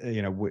 and,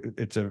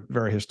 it's a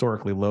very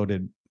historically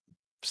loaded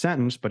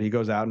sentence, but he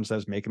goes out and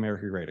says, "Make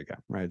America Great Again,"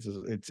 right?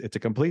 It's a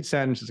complete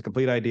sentence. It's a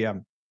complete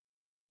idea.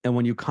 And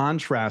when you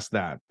contrast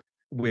that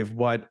with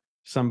what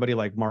somebody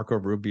like Marco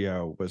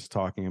Rubio was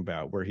talking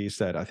about, where he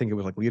said, I think it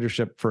was like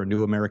leadership for a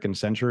new American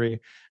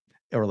century,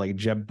 or like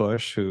Jeb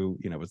Bush, who,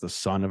 was the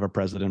son of a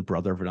president,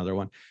 brother of another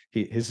one.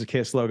 His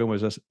slogan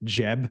was just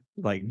Jeb,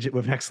 like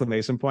with an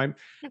exclamation point.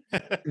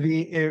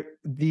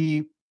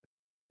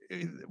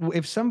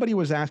 If somebody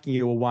was asking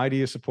you, well, why do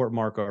you support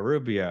Marco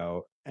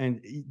Rubio? And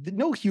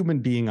no human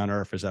being on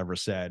earth has ever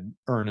said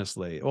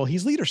earnestly, well,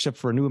 he's leadership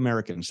for a new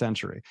American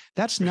century.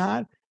 That's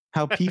not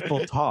how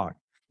people talk.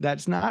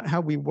 That's not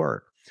how we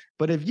work.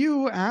 But if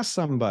you ask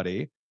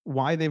somebody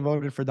why they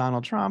voted for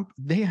Donald Trump,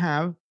 they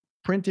have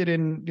printed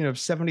in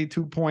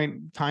 72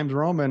 point Times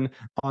Roman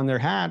on their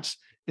hats.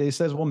 It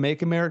says, well,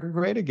 make America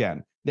great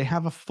again. They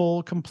have a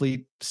full,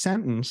 complete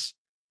sentence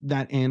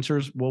that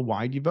answers, well,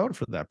 why do you vote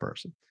for that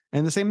person?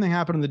 And the same thing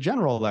happened in the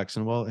general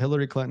election. Well,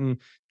 Hillary Clinton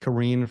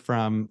careened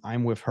from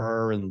I'm with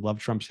her and love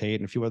Trump's hate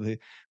and a few other things.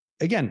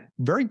 Again,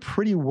 very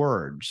pretty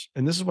words.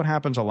 And this is what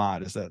happens a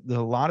lot, is that there's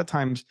a lot of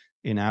times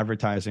in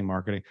advertising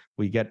marketing,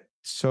 we get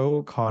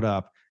so caught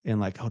up in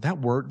like, oh, that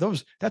word,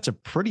 that's a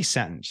pretty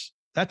sentence.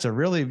 That's a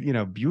really,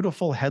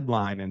 beautiful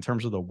headline in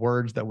terms of the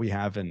words that we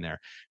have in there.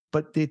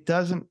 But it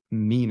doesn't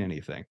mean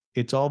anything.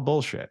 It's all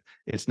bullshit.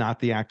 It's not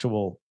the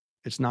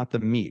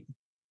meat.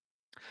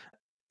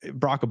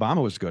 Barack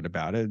Obama was good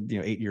about it,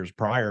 8 years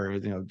prior,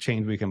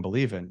 change we can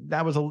believe in.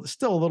 That was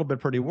still a little bit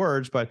pretty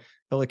words, but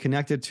it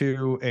connected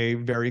to a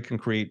very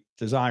concrete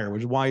desire,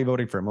 which is why you're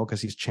voting for him. Well,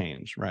 because he's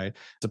changed, right?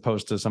 As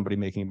opposed to somebody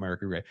making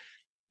America great.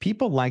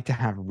 People like to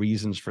have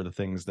reasons for the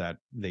things that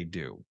they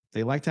do.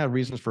 They like to have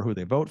reasons for who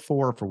they vote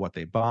for what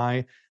they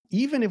buy.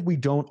 Even if we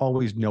don't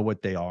always know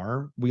what they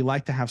are, we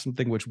like to have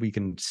something which we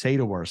can say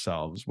to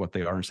ourselves what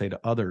they are and say to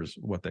others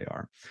what they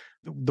are.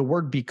 The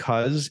word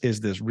because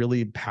is this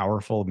really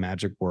powerful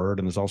magic word,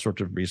 and there's all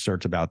sorts of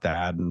research about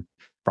that. And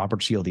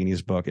Robert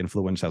Cialdini's book,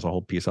 Influence, has a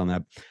whole piece on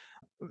that.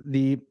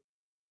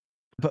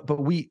 But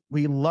we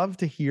love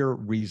to hear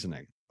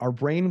reasoning. Our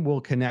brain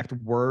will connect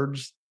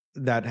words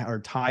that are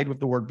tied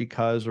with the word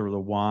because or the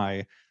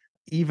why,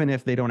 even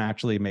if they don't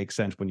actually make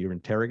sense when you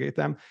interrogate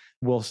them.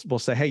 We'll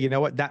say, hey, you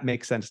know what? That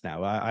makes sense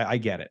now. I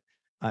get it.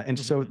 And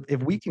so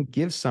if we can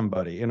give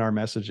somebody in our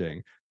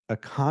messaging a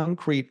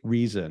concrete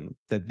reason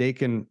that they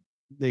can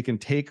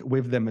take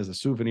with them as a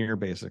souvenir,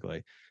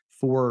 basically,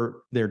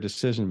 for their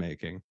decision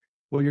making,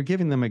 well, you're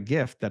giving them a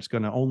gift that's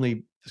going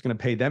to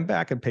pay them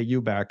back and pay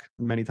you back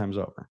many times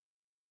over.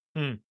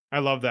 I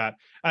love that.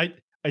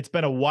 It's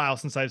been a while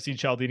since I've seen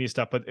Cialdini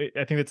stuff, but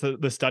I think it's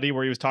the study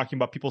where he was talking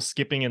about people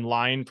skipping in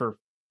line for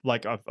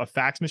like a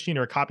fax machine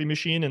or a copy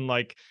machine. And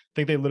like, I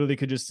think they literally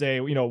could just say,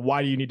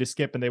 why do you need to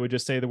skip? And they would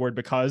just say the word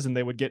because, and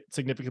they would get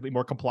significantly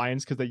more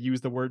compliance because they use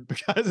the word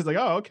because. It's like,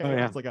 oh, okay. Oh,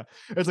 yeah.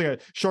 It's like a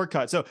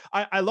shortcut. So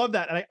I love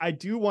that. And I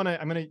do want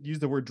to, I'm going to use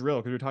the word drill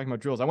because we're talking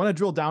about drills. I want to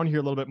drill down here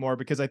a little bit more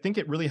because I think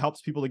it really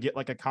helps people to get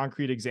like a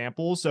concrete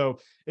example. So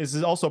this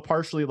is also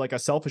partially like a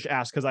selfish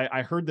ask because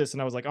I heard this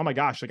and I was like, oh my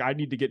gosh, like I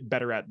need to get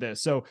better at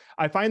this. So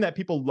I find that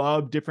people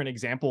love different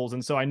examples.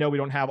 And so I know we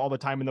don't have all the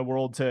time in the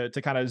world to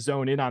kind of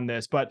zone in on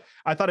this, but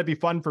I thought it'd be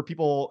fun for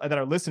people that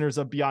are listeners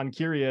of Beyond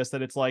Curious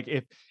that it's like,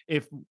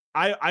 if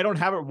I don't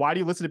have it, why do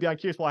you listen to Beyond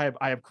Curious? Well,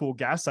 I have cool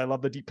guests. I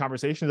love the deep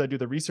conversations. I do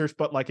the research,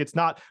 but like, it's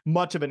not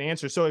much of an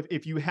answer. So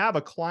if you have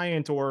a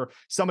client or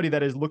somebody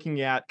that is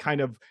looking at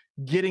kind of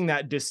getting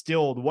that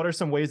distilled, what are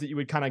some ways that you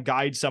would kind of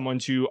guide someone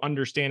to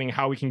understanding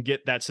how we can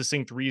get that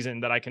succinct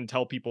reason that I can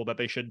tell people that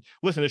they should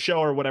listen to the show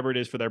or whatever it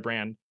is for their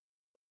brand?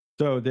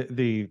 So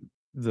the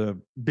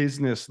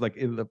business, like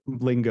in the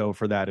lingo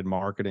for that in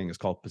marketing, is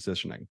called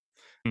positioning.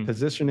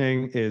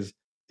 Positioning is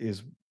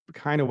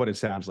kind of what it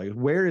sounds like.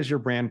 Where is your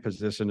brand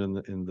positioned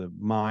in the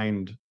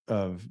mind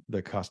of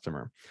the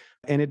customer?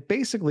 And it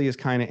basically is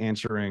kind of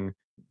answering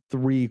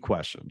three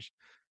questions.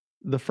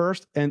 The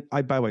first, and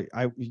by the way,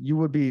 you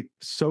would be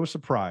so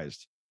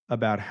surprised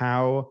about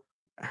how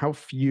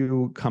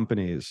few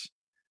companies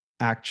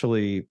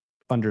actually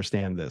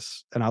understand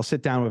this. And I'll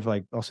sit down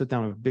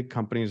with big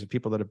companies and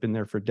people that have been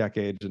there for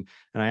decades, and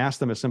I ask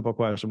them a simple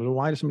question: well,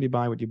 why does somebody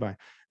buy what you buy?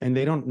 And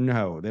they don't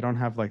know. They don't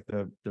have like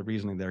the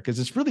reasoning there, because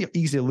it's really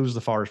easy to lose the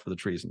forest for the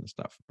trees and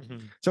stuff.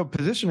 So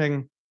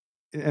positioning,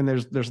 and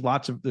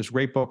there's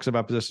great books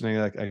about positioning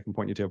that I can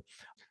point you to,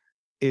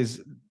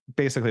 is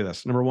basically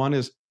this. Number one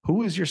is,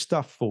 who is your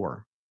stuff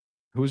for?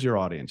 Who's your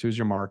audience? Who's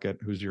your market?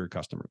 Who's your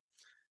customer?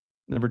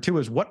 Number two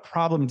is, what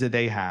problem do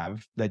they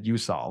have that you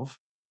solve?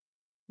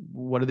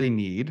 What do they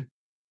need?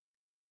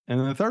 And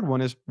then the third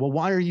one is, well,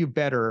 why are you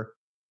better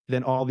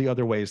than all the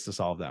other ways to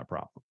solve that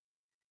problem?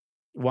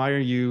 Why do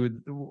you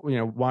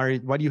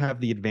have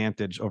the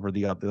advantage over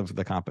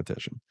the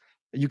competition?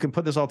 You can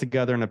put this all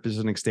together in a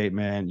positioning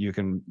statement. You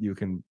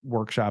can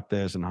workshop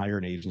this and hire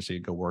an agency to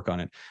go work on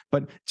it.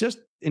 But just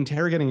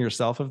interrogating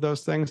yourself of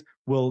those things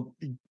will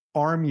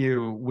arm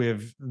you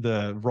with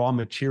the raw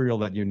material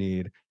that you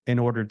need in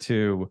order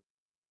to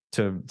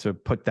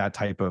put that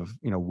type of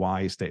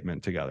why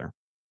statement together.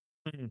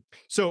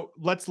 So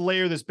let's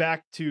layer this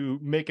back to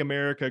Make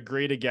America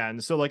Great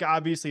Again. So like,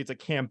 obviously it's a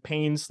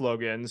campaign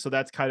slogan. So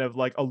that's kind of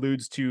like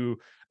alludes to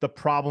the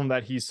problem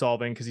that he's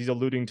solving, because he's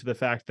alluding to the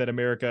fact that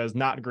America is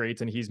not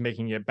great and he's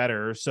making it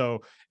better. So,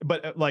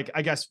 but like,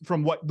 I guess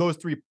from what those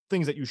three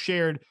things that you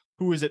shared,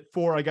 who is it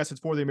for? I guess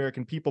it's for the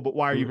American people, but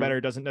why are you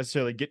better doesn't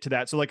necessarily get to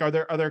that. So like, are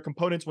there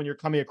components when you're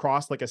coming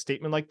across like a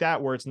statement like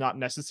that where it's not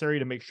necessary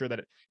to make sure that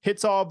it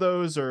hits all of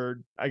those? Or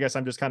I guess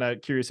I'm just kind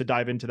of curious to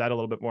dive into that a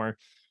little bit more.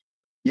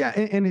 Yeah,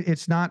 and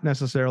it's not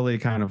necessarily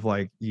kind of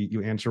like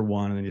you answer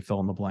one and then you fill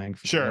in the blank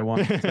for the other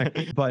one.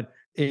 But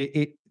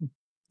it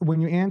when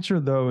you answer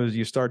those,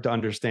 you start to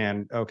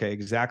understand, okay,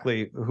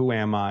 exactly who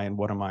am I and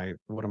what am I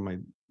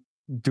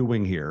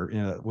doing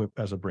here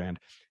as a brand,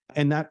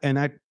 and that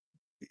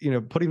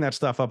putting that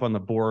stuff up on the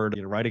board,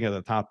 writing at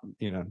the top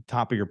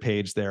top of your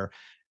page there,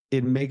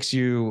 it makes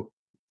you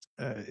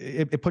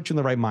it puts you in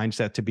the right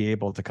mindset to be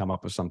able to come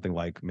up with something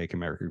like "Make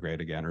America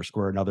Great Again"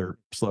 or another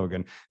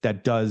slogan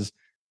that does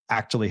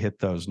actually hit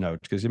those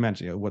notes. Because you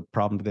mentioned, what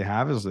problem do they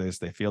have is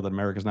they feel that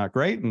America's not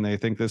great and they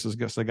think this is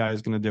just the guy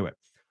who's going to do it.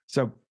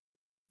 So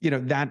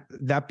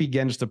that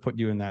begins to put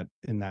you in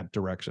that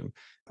direction.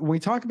 When we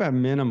talk about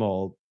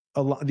minimal,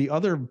 the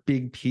other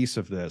big piece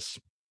of this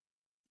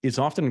is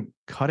often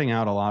cutting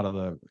out a lot of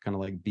the kind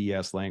of like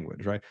BS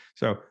language, right?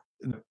 So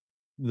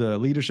the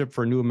leadership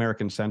for a new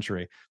American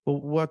century.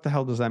 Well, what the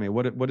hell does that mean?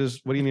 What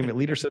do you mean by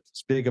leadership?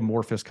 This big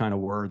amorphous kind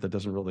of word that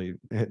doesn't really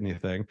hit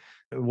anything.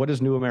 What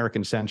does new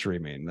American century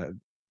mean?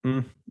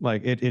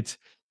 Like it's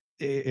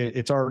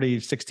already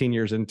 16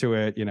 years into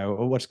it.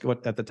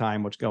 What at the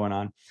time, what's going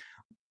on?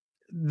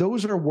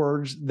 Those are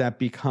words that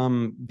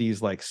become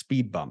these like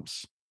speed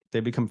bumps. They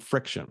become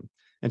friction.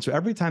 And so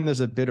every time there's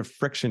a bit of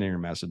friction in your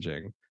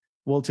messaging,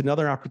 well, it's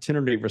another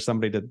opportunity for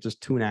somebody to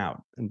just tune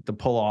out and to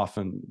pull off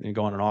and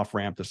go on an off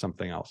ramp to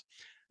something else.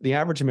 The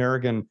average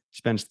American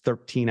spends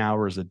 13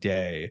 hours a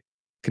day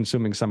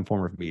consuming some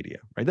form of media,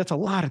 right? That's a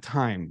lot of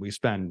time we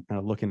spend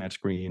looking at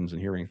screens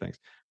and hearing things.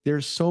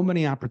 There's so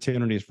many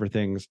opportunities for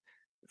things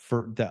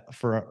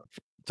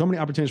so many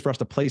opportunities for us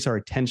to place our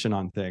attention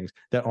on things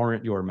that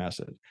aren't your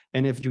message.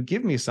 And if you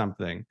give me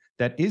something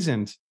that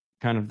isn't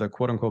kind of the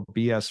quote unquote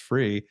BS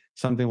free,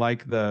 something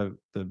like the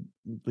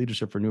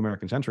leadership for New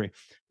American Century,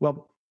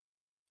 well,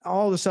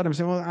 all of a sudden I'm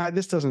saying, well,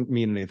 this doesn't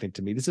mean anything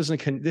to me. This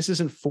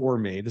isn't for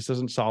me. This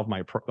doesn't solve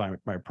my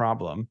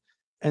problem.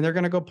 And they're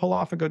going to go pull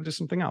off and go do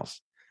something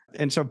else.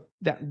 And so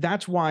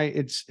that's why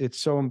it's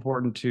so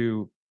important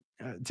to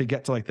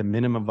get to like the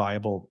minimum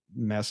viable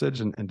message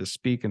and to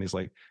speak in these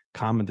like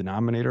common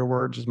denominator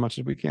words as much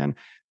as we can,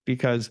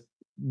 because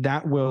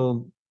that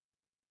will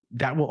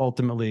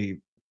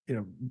ultimately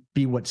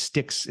be what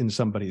sticks in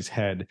somebody's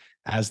head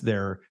as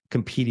they're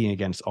competing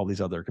against all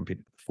these other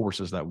competing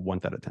forces that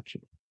want that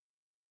attention.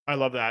 I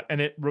love that.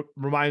 And it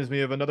reminds me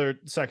of another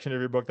section of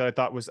your book that I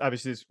thought was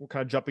obviously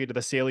kind of jumping into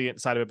the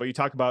salient side of it, but you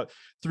talk about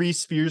 3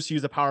 spheres to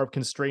use the power of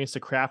constraints to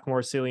craft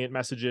more salient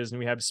messages. And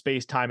we have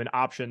space, time, and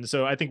options.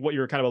 So I think what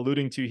you're kind of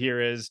alluding to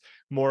here is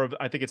more of,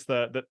 I think it's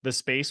the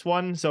space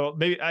one. So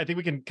maybe I think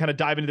we can kind of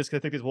dive into this, because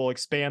I think this will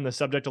expand the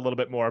subject a little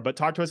bit more, but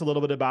talk to us a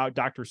little bit about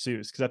Dr.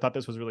 Seuss, because I thought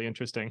this was really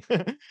interesting.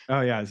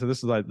 Oh yeah. So this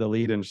is like the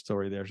lead-in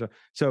story there.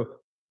 So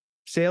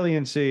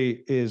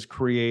saliency is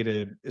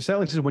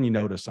when you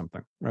notice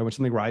something, right? When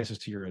something rises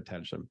to your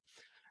attention.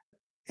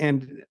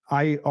 And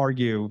I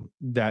argue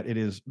that it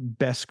is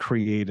best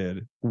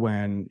created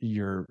when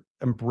you're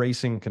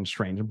embracing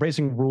constraints,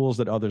 embracing rules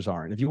that others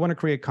aren't. If you want to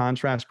create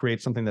contrast,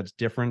 create something that's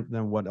different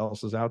than what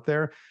else is out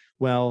there,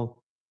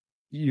 well,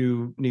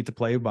 you need to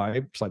play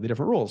by slightly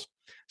different rules.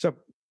 So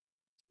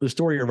the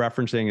story you're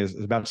referencing is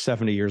about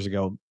 70 years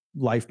ago.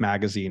 Life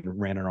magazine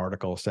ran an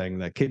article saying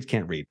that kids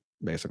can't read.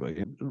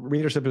 Basically,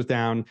 readership is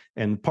down,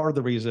 and part of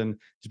the reason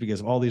is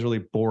because of all these really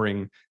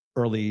boring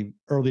early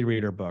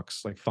reader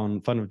books, like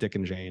Fun of Dick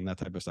and Jane, that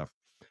type of stuff.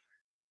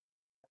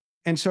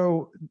 And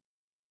so,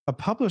 a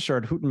publisher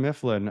at Houghton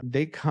Mifflin,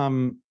 they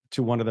come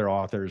to one of their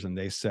authors and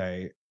they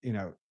say,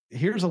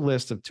 here's a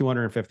list of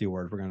 250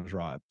 words. We're going to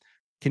draw it.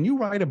 Can you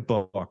write a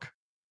book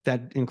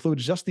that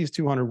includes just these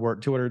 200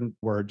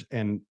 words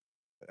and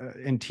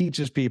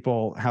teaches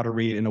people how to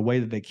read in a way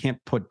that they can't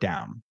put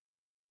down?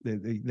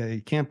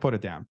 They can't put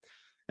it down.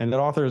 And that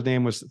author's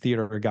name was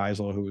Theodore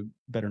Geisel, who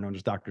better known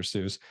as Dr.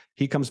 Seuss.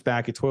 He comes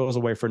back, he toils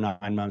away for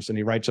 9 months, and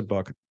he writes a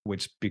book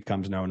which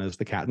becomes known as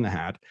The Cat in the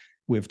Hat,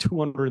 with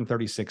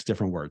 236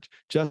 different words,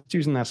 just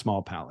using that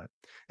small palette.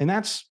 And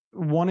that's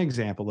one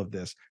example of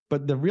this.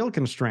 But the real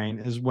constraint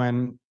is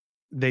when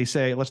they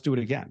say, let's do it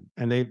again.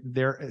 And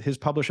his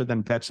publisher then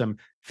bets him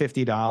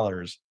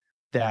 $50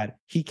 that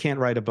he can't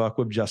write a book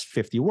with just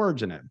 50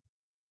 words in it.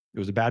 It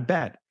was a bad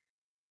bet.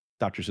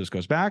 Dr. Seuss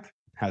goes back,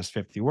 has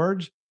 50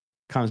 words,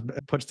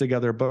 puts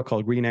together a book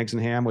called Green Eggs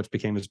and Ham, which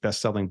became his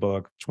best-selling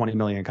book, 20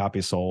 million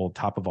copies sold,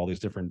 top of all these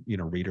different,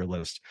 reader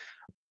lists.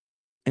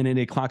 And then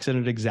it clocks in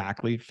at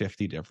exactly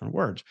 50 different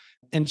words.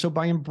 And so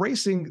by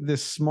embracing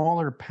this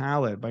smaller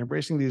palette, by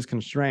embracing these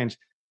constraints,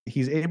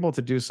 he's able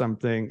to do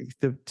something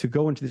to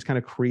go into these kind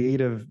of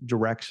creative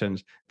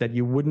directions that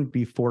you wouldn't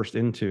be forced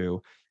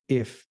into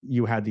if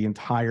you had the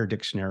entire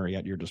dictionary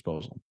at your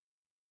disposal.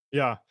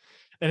 Yeah.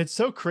 And it's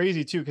so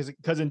crazy too,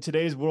 because in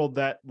today's world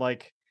that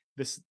like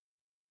this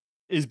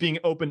is being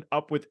opened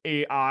up with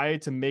AI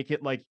to make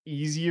it like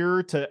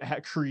easier to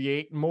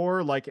create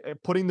more, like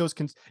putting those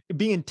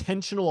being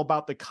intentional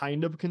about the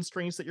kind of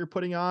constraints that you're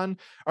putting on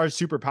are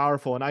super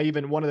powerful.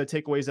 And one of the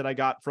takeaways that I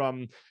got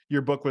from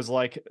your book was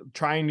like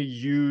trying to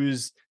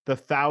use the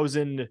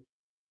 1,000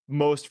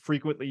 most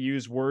frequently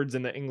used words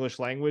in the English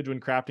language when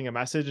crafting a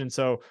message. And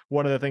so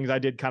one of the things I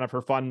did kind of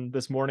for fun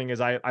this morning is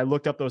I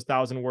looked up those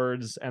 1,000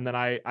 words and then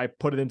I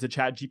put it into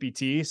Chat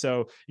GPT.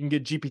 So you can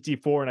get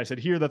GPT-4 and I said,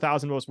 here are the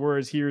 1,000 most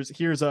words.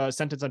 Here's a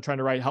sentence I'm trying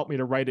to write. Help me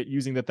to write it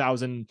using the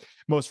 1,000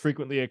 most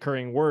frequently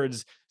occurring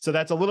words. So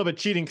that's a little bit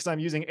cheating because I'm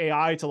using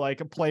AI to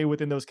like play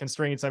within those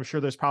constraints. I'm sure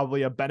there's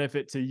probably a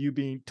benefit to you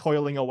being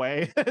toiling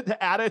away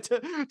at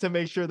it to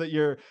make sure that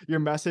your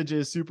message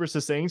is super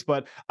succinct.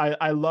 But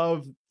I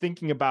love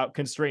thinking about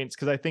constraints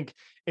because I think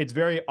it's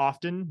very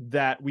often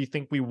that we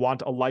think we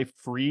want a life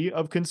free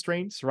of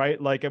constraints,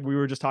 right? Like we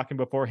were just talking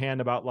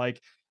beforehand about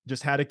like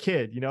just had a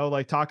kid,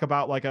 like talk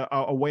about like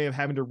a way of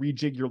having to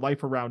rejig your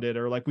life around it,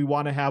 or like we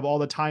want to have all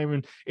the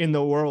time in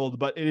the world,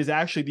 but it is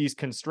actually these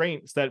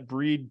constraints that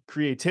breed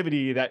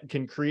creativity that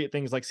can create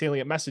things like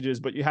salient messages,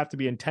 but you have to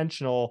be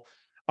intentional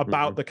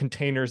about Mhm. the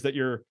containers that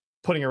you're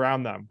putting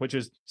around them, which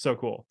is so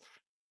cool.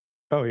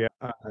 Oh yeah.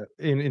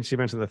 And she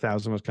mentioned the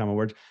 1,000 most common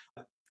words.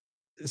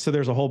 So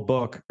there's a whole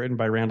book written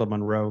by Randall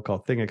Munroe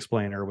called Thing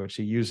Explainer, which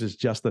he uses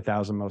just the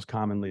 1,000 most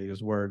commonly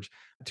used words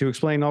to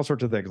explain all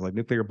sorts of things like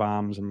nuclear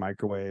bombs and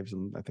microwaves,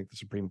 and I think the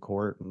Supreme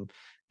Court,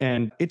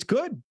 and it's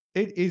good.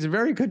 It's a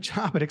very good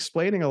job at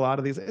explaining a lot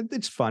of these.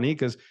 It's funny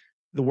because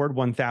the word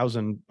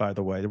 1,000, by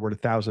the way, the word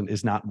 1,000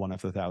 is not one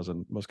of the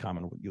 1,000 most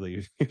commonly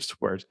used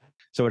words.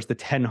 So it's the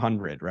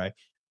 1,000, right?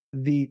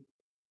 The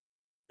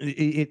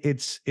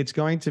it's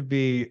going to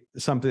be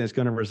something that's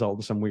going to result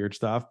in some weird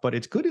stuff, but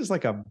it's good as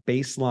like a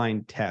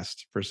baseline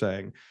test for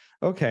saying,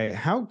 okay,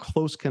 how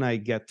close can I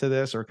get to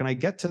this, or can I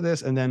get to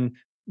this and then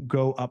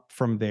go up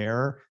from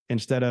there,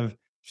 instead of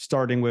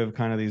starting with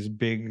kind of these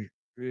big,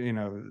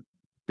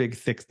 big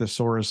thick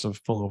thesaurus of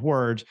full of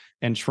words,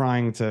 and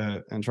trying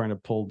to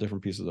pull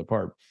different pieces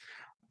apart.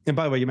 And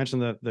by the way, you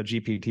mentioned the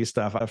GPT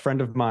stuff. A friend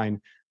of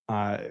mine,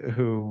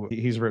 who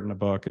he's written a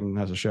book and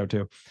has a show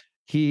too.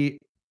 He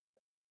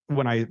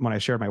when I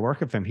shared my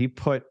work with him, he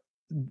put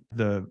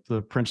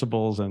the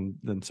principles and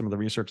then some of the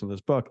research in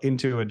this book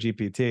into a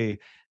GPT,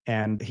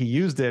 and he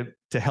used it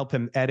to help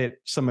him edit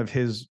some of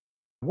his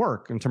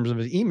work in terms of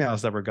his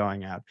emails that were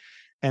going out.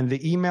 And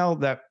the email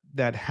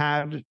that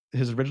had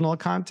his original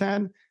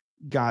content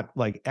got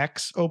like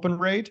X open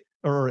rate,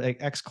 or like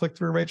X click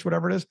through rates,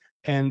 whatever it is.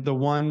 And the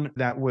one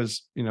that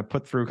was,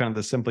 put through kind of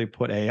the simply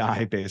put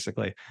AI,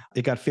 basically,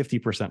 it got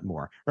 50%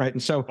 more. Right.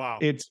 And so Wow.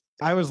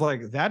 I was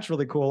like, that's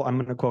really cool. I'm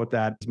going to quote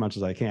that as much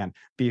as I can,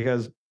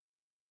 because,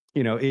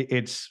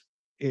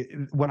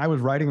 when I was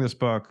writing this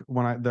book,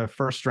 the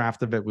first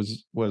draft of it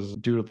was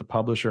due to the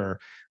publisher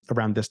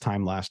around this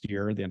time last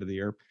year, at the end of the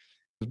year,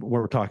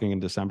 we're talking in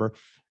December,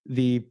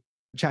 the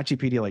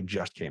ChatGPT like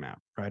just came out,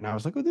 right? And I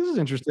was like, "Oh, this is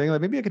interesting. Like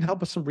maybe I can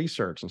help with some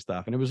research and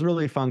stuff." And it was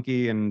really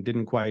funky and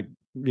didn't quite,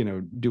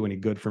 do any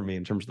good for me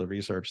in terms of the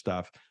research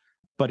stuff.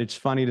 But it's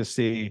funny to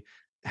see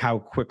how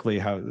quickly,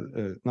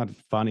 not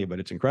funny, but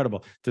it's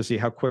incredible to see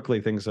how quickly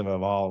things have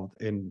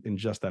evolved in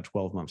just that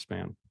 12-month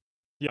span.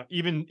 Yeah,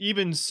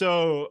 even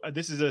so,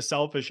 this is a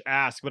selfish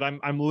ask, but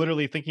I'm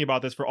literally thinking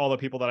about this for all the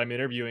people that I'm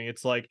interviewing.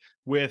 It's like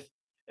with,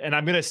 and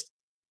I'm gonna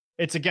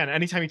it's again,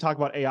 anytime you talk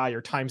about AI,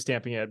 you're time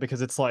stamping it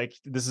because it's like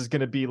this is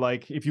going to be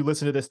like if you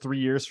listen to this 3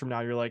 years from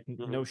now, you're like,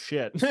 no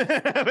shit.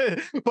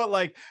 but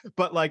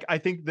like, I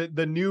think that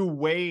the new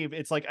wave,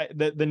 it's like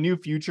the new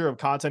future of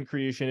content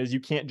creation is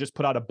you can't just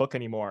put out a book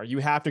anymore. You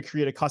have to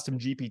create a custom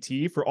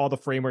GPT for all the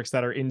frameworks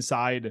that are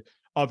inside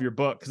of your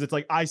book, because it's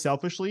like I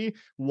selfishly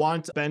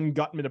want Ben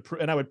Guttman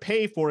approved, and I would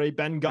pay for a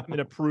Ben Guttman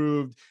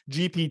approved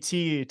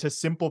GPT to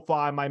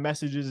simplify my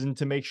messages and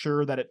to make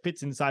sure that it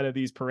fits inside of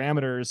these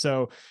parameters.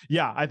 So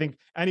yeah, I think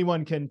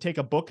anyone can take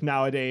a book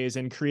nowadays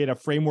and create a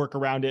framework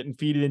around it and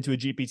feed it into a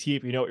GPT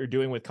if you know what you're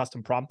doing with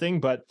custom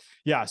prompting. But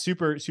yeah,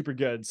 super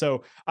good.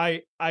 So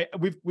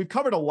we've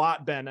covered a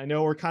lot, Ben. I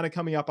know we're kind of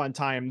coming up on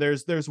time.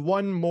 There's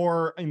one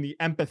more in the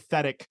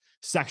empathetic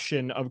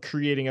section of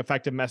creating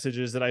effective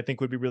messages that I think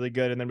would be really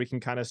good, and then we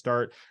can kind of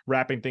start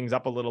wrapping things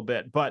up a little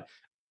bit. But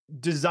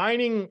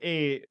designing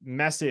a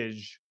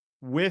message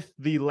with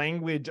the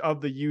language of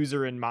the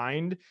user in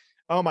mind,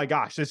 oh my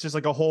gosh, it's just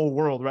like a whole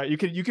world, right? You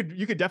could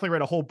definitely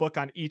write a whole book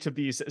on each of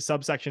these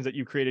subsections that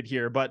you created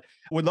here. But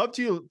would love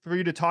for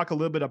you to talk a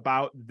little bit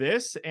about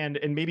this, and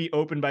maybe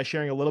open by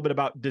sharing a little bit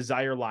about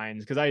desire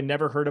lines, because I had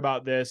never heard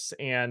about this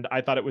and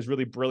I thought it was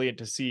really brilliant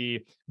to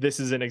see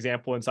this as an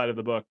example inside of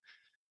the book.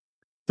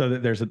 So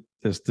there's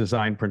this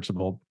design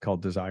principle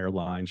called desire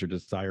lines or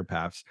desire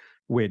paths,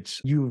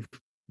 which you've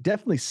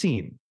definitely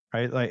seen,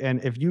 right? Like,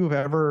 and if you've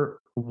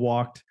ever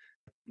walked,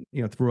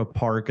 through a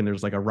park and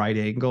there's like a right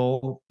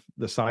angle,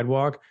 the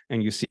sidewalk,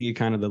 and you see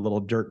kind of the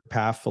little dirt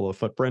path full of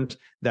footprint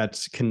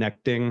that's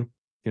connecting,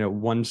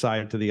 one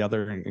side to the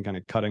other and kind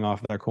of cutting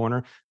off that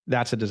corner,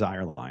 that's a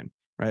desire line,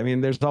 right? I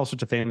mean, there's all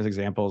sorts of famous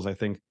examples. I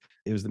think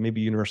it was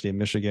maybe University of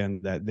Michigan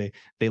that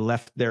they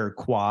left their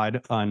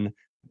quad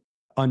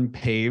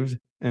unpaved,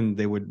 and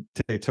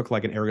they took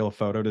like an aerial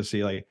photo to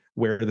see like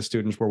where the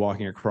students were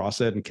walking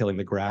across it and killing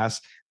the grass,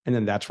 and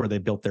then that's where they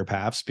built their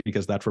paths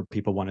because that's where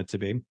people wanted to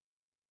be.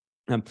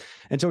 And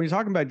so when you're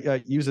talking about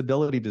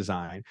usability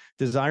design,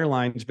 desire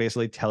lines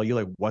basically tell you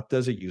like what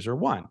does a user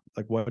want,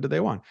 like what do they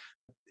want,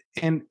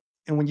 and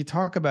when you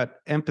talk about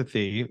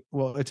empathy,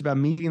 well, it's about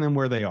meeting them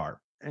where they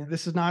are. And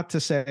this is not to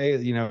say,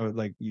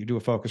 like you do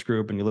a focus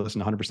group and you listen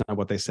to 100% of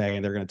what they say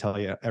and they're going to tell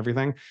you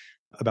everything.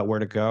 about where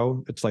to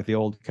go. It's like the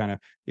old kind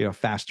of,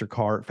 faster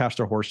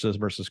horses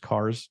versus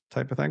cars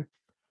type of thing.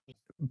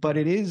 But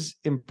it is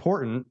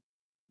important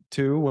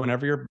to,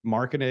 whenever you're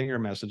marketing or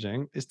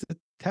messaging, is to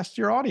test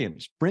your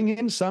audience. Bring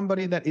in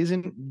somebody that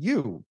isn't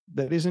you,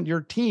 that isn't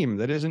your team,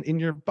 that isn't in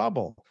your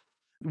bubble.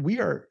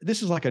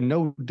 This is like a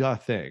no duh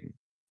thing.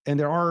 And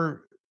there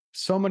are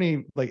so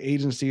many like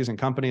agencies and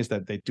companies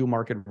that they do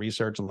market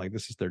research and like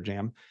this is their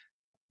jam.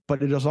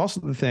 But it is also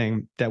the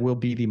thing that will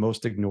be the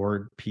most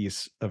ignored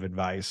piece of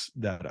advice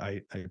that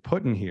I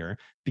put in here,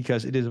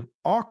 because it is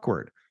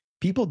awkward.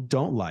 People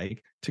don't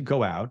like to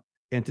go out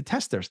and to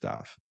test their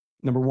stuff.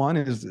 Number one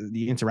is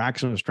the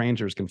interaction with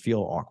strangers can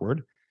feel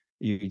awkward.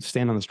 You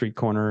stand on the street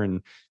corner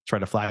and try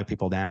to flag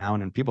people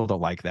down, and people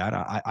don't like that.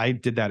 I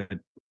did that.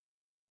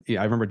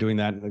 I remember doing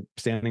that,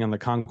 standing on the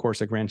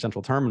concourse at Grand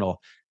Central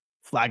Terminal,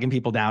 flagging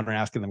people down and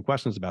asking them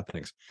questions about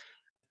things.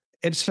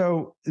 And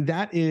so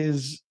that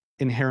is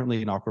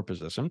inherently an awkward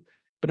position.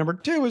 But number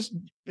two is,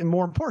 and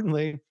more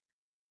importantly,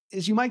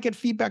 is you might get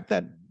feedback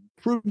that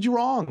proves you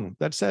wrong,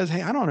 that says,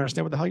 hey, I don't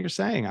understand what the hell you're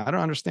saying. I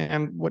don't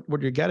understand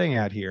what you're getting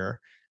at here.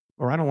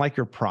 Or I don't like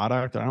your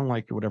product. I don't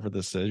like whatever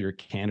this is, your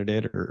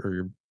candidate or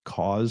your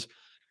cause.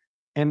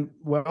 And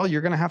well,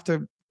 you're going to have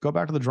to go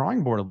back to the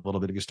drawing board a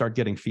little bit if you start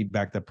getting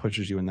feedback that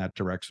pushes you in that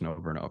direction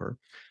over and over.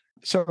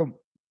 So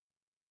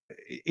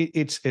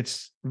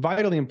it's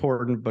vitally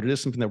important, but it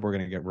is something that we're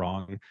going to get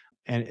wrong.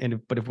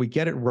 But if we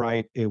get it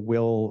right, it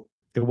will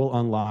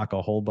unlock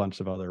a whole bunch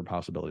of other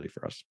possibility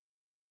for us.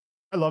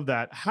 I love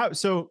that.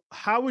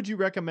 How would you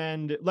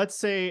recommend, let's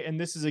say, and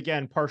this is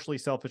again partially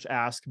selfish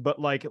ask, but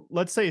like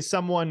let's say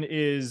someone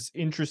is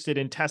interested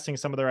in testing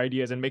some of their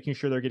ideas and making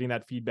sure they're getting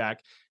that feedback.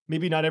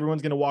 Maybe not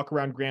everyone's going to walk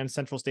around Grand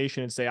Central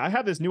Station and say, I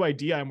have this new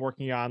idea I'm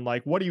working on.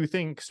 Like, what do you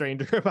think,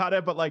 stranger, about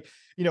it? But like,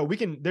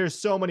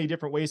 there's so many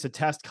different ways to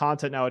test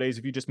content nowadays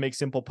if you just make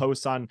simple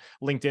posts on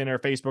LinkedIn or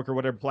Facebook or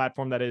whatever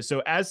platform that is.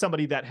 So as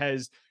somebody that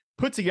has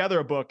put together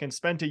a book and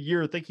spent a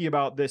year thinking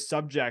about this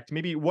subject,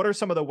 maybe what are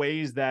some of the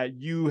ways that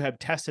you have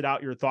tested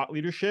out your thought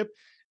leadership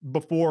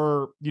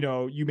before,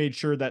 you made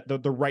sure that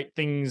the right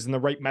things and the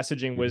right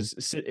messaging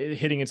was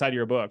hitting inside of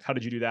your book? How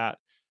did you do that?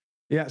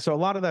 Yeah. So a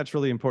lot of that's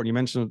really important. You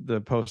mentioned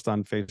the post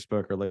on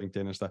Facebook or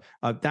LinkedIn and stuff.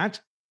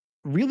 That's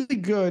really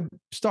good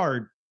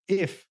start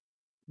if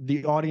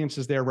the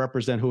audiences there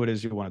represent who it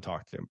is you want to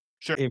talk to.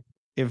 Sure.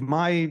 If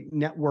my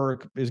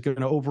network is going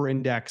to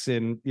over-index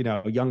in,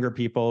 younger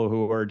people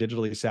who are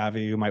digitally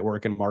savvy, who might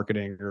work in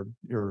marketing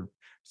or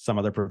some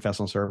other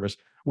professional service,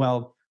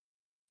 well,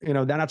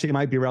 that actually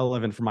might be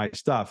relevant for my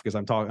stuff because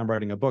I'm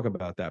writing a book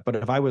about that. But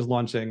if I was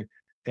launching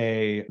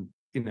an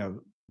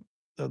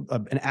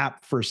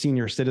app for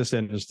senior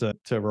citizens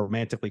to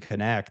romantically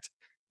connect,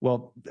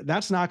 well,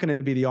 that's not going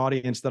to be the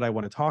audience that I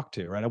want to talk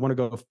to, right? I want to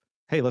go,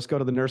 hey, let's go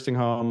to the nursing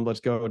home. Let's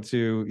go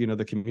to,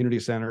 the community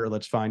center.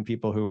 Let's find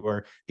people who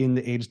are in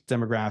the age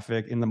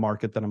demographic, in the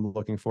market that I'm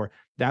looking for.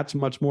 That's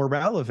much more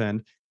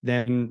relevant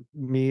than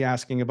me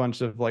asking a bunch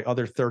of like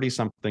other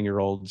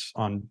 30-something-year-olds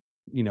on,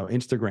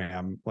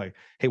 Instagram, like,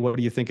 hey, what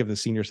do you think of the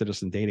senior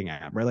citizen dating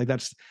app? Right? Like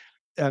that's,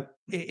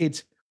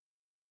 it's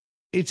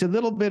a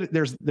little bit,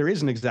 there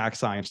is an exact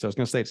science. So I was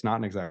going to say it's not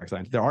an exact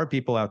science. There are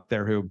people out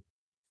there who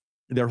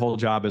their whole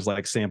job is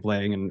like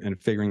sampling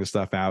and figuring the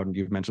stuff out. And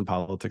you've mentioned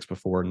politics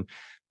before, and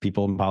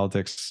people in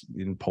politics,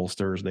 in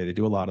pollsters, they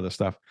do a lot of this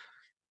stuff.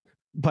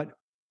 But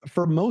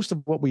for most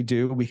of what we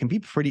do, we can be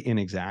pretty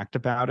inexact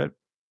about it,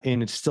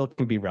 and it still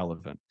can be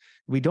relevant.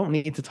 We don't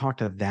need to talk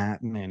to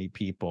that many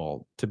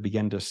people to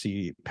begin to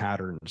see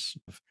patterns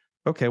of,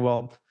 okay,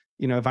 well,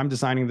 if I'm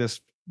designing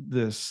this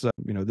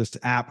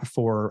app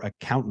for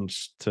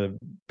accountants to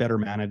better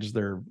manage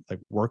their like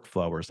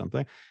workflow or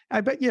something,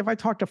 I bet you if I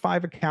talk to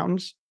 5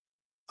 accountants,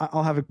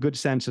 I'll have a good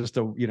sense as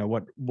to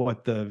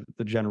what the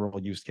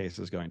general use case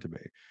is going to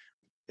be.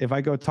 If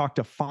I go talk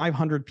to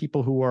 500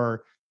 people who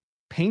are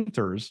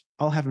painters,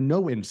 I'll have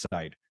no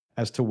insight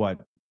as to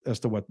what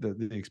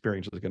the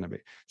experience is going to be.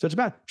 So it's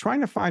about trying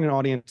to find an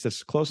audience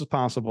as close as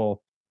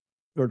possible,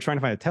 or trying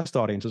to find a test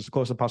audience as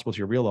close as possible to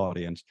your real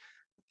audience,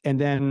 and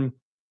then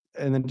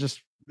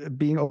just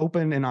being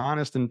open and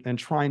honest and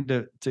trying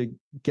to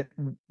get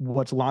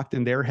what's locked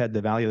in their head,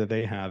 the value that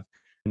they have,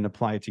 and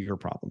apply it to your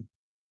problem.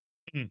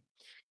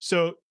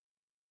 So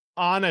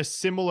on a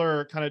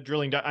similar kind of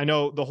drilling down, I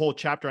know the whole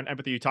chapter on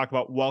empathy, you talk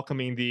about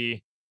welcoming the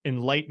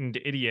enlightened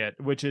idiot,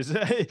 which is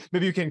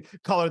maybe you can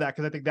color that,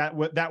 because I think that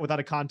without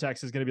a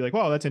context is going to be like,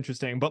 wow, that's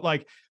interesting.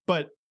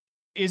 But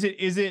is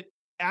it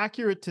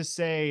accurate to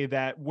say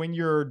that when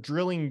you're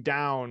drilling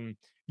down,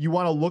 you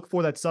want to look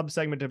for that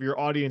subsegment of your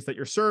audience that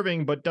you're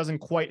serving, but doesn't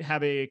quite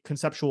have a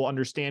conceptual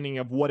understanding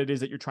of what it is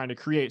that you're trying to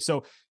create?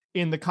 So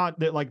in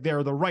that like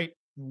they're the right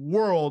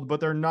world, but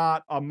they're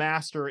not a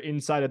master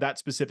inside of that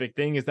specific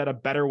thing. Is that a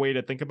better way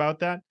to think about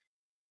that?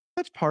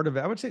 That's part of it.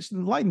 I would say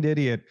enlightened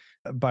idiot,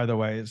 by the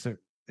way, is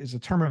a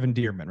term of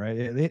endearment, right?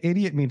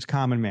 Idiot means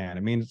common man.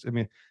 It means,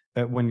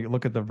 when you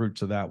look at the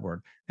roots of that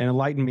word, and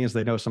enlightened means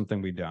they know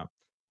something we don't.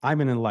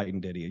 I'm an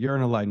enlightened idiot. You're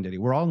an enlightened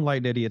idiot. We're all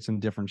enlightened idiots in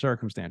different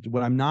circumstances.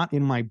 When I'm not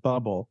in my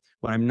bubble,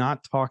 when I'm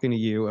not talking to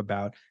you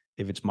about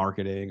if it's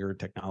marketing or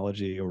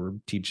technology or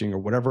teaching or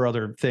whatever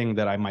other thing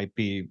that I might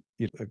be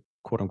a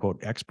quote unquote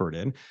expert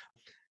in,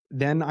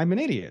 then I'm an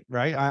idiot,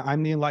 right?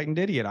 I'm the enlightened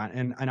idiot.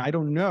 And I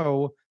don't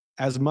know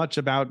as much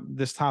about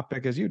this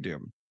topic as you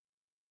do.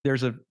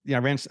 There's a,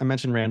 I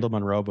mentioned Randall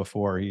Munroe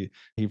before. He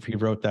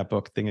wrote that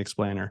book, Thing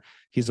Explainer.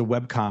 He's a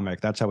web comic.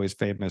 That's how he's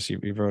famous. He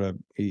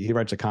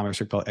writes a comic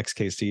strip called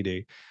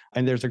XKCD,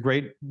 and there's a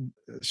great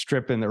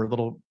strip in there, a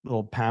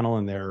little panel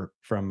in there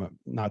from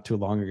not too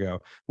long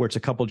ago, where it's a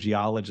couple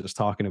geologists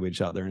talking to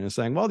each other, and it's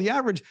saying, well, the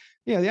average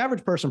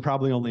person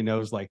probably only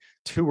knows like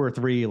 2 or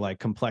 3 like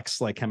complex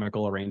like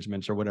chemical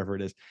arrangements or whatever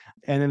it is,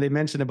 and then they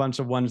mention a bunch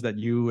of ones that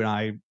you and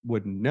I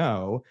wouldn't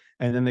know,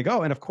 and then they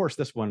go, and of course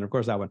this one, and of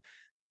course that one.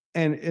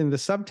 And in the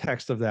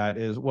subtext of that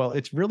is, well,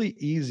 it's really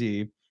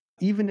easy,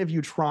 even if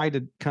you try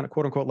to kind of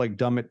quote unquote like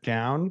dumb it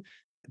down,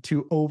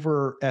 to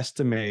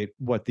overestimate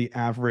what the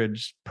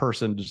average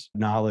person's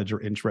knowledge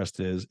or interest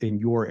is in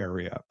your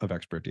area of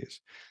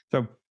expertise.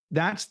 So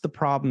that's the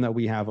problem that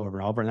we have over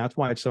and over. And that's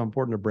why it's so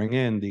important to bring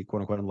in the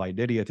quote unquote enlightened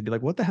idiot to be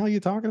like, what the hell are you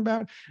talking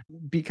about?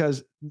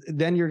 Because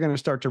then you're going to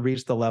start to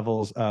reach the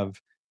levels of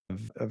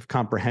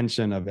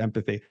comprehension, of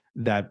empathy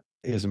that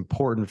is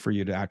important for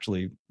you to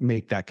actually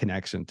make that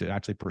connection, to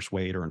actually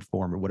persuade or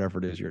inform or whatever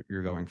it is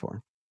you're going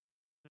for.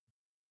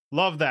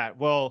 Love that.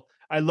 Well,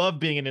 I love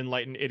being an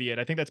enlightened idiot.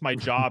 I think that's my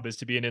job, is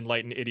to be an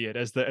enlightened idiot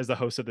as the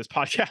host of this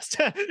podcast.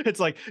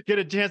 It's like get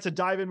a chance to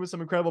dive in with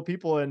some incredible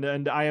people,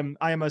 and I am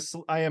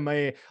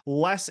a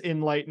less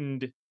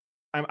enlightened.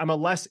 I'm a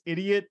less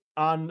idiot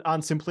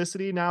on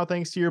simplicity now,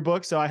 thanks to your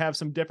book. So I have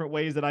some different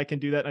ways that I can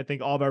do that. And I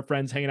think all of our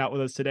friends hanging out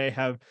with us today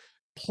have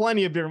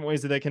plenty of different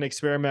ways that they can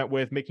experiment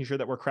with making sure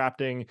that we're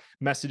crafting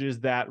messages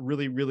that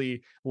really,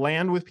 really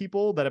land with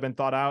people, that have been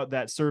thought out,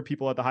 that serve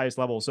people at the highest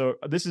level. So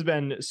this has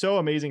been so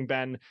amazing,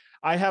 Ben.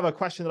 I have a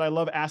question that I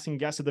love asking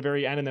guests at the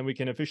very end, and then we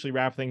can officially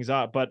wrap things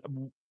up. But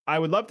I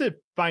would love to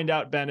find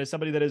out, Ben, as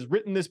somebody that has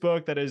written this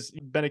book, that has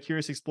been a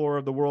curious explorer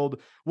of the world,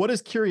 what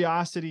is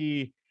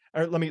curiosity?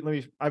 Or let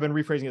me, I've been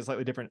rephrasing it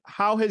slightly different.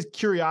 How has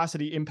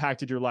curiosity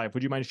impacted your life?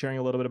 Would you mind sharing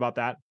a little bit about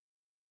that?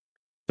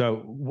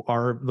 So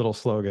our little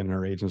slogan in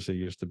our agency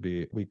used to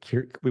be, we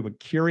would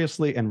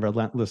curiously and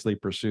relentlessly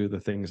pursue the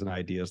things and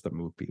ideas that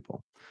move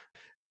people.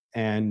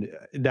 And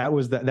that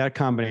was that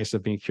combination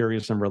of being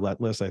curious and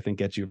relentless, I think,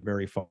 gets you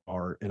very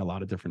far in a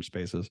lot of different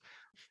spaces.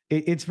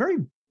 It's very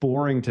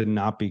boring to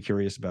not be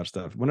curious about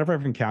stuff. Whenever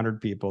I've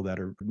encountered people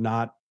that are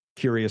not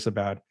curious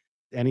about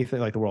anything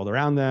like the world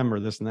around them or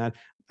this and that,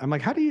 I'm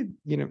like, how do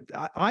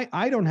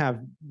I don't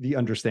have the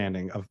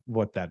understanding of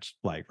what that's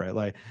like, right?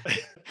 Like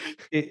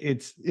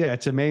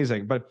it's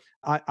amazing. But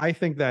I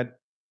think that,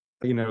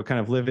 kind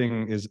of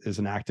living is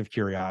an act of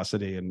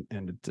curiosity,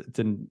 and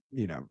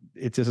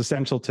it's as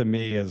essential to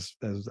me as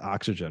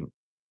oxygen.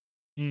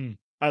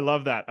 I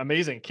love that.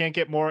 Amazing. Can't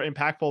get more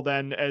impactful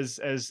than as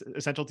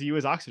essential to you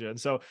as oxygen.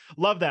 So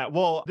love that.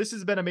 Well, this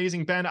has been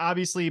amazing, Ben.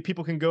 Obviously,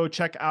 people can go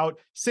check out,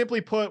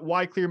 simply put,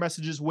 Why Clear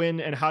Messages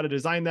Win and how to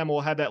design them. We'll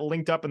have that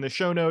linked up in the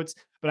show notes.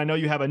 But I know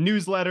you have a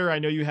newsletter. I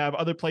know you have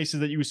other places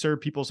that you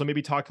serve people. So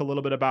maybe talk a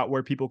little bit about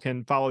where people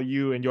can follow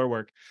you and your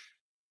work.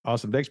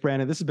 Awesome. Thanks,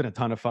 Brandon. This has been a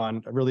ton of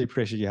fun. I really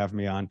appreciate you having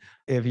me on.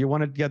 If you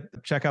want to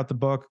check out the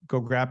book, go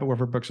grab it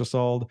wherever books are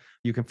sold.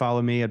 You can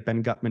follow me at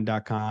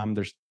benguttman.com.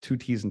 There's 2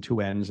 T's and 2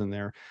 N's in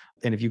there.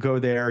 And if you go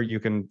there, you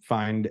can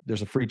find,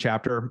 there's a free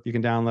chapter you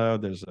can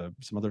download. There's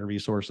some other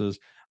resources.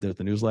 There's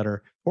the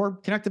newsletter, or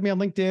connect with me on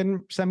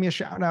LinkedIn, send me a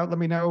shout out. Let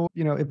me know,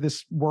 if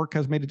this work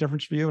has made a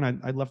difference for you. And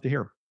I'd love to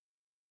hear.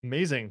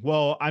 Amazing.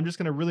 Well, I'm just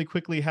going to really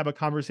quickly have a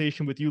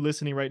conversation with you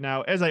listening right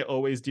now, as I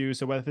always do.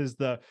 So whether it's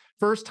the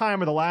first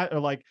time or the last,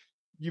 or like,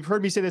 you've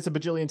heard me say this a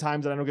bajillion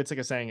times and I don't get sick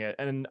of saying it.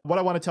 And what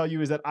I want to tell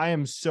you is that I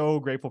am so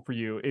grateful for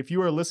you. If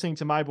you are listening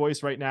to my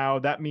voice right now,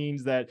 that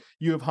means that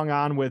you have hung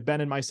on with Ben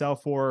and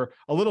myself for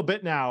a little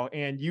bit now,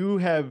 and you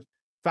have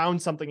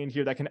found something in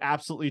here that can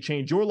absolutely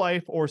change your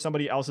life or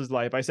somebody else's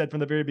life. I said from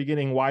the very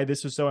beginning why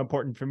this was so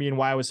important for me and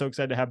why I was so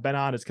excited to have Ben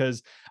on is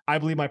because I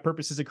believe my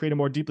purpose is to create a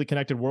more deeply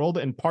connected world.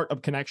 And part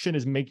of connection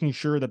is making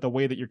sure that the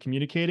way that you're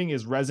communicating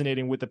is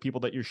resonating with the people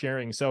that you're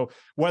sharing. So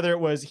whether it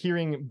was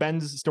hearing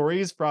Ben's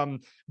stories from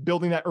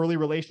building that early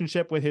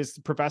relationship with his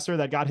professor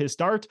that got his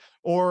start,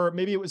 or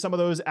maybe it was some of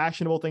those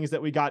actionable things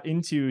that we got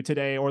into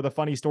today, or the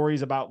funny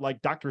stories about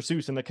like Dr.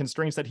 Seuss and the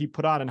constraints that he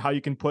put on and how you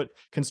can put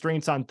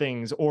constraints on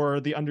things, or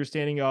the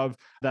understanding of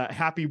the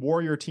happy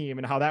warrior team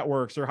and how that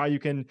works, or how you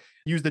can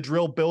use the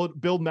drill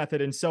build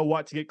method and so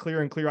what to get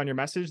clear and clear on your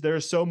message.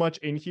 There's so much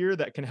in here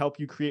that can help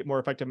you create more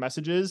effective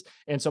messages.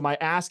 And so my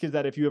ask is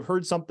that if you have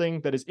heard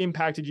something that has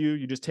impacted you,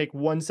 you just take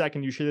 1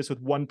 second, you share this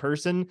with one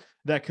person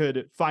that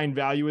could find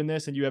value in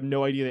this, and you have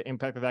no idea the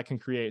impact that can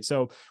create.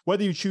 So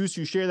whether you choose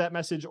to share that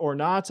message or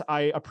not,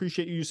 I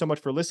appreciate you so much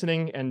for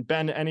listening. And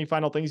Ben, any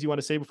final things you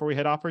want to say before we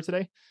head off for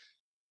today?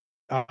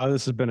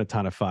 This has been a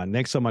ton of fun.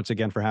 Thanks so much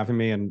again for having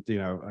me. And,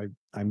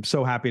 I'm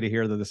so happy to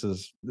hear that this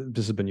has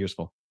been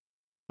useful.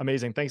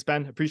 Amazing. Thanks,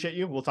 Ben. Appreciate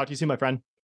you. We'll talk to you soon, my friend.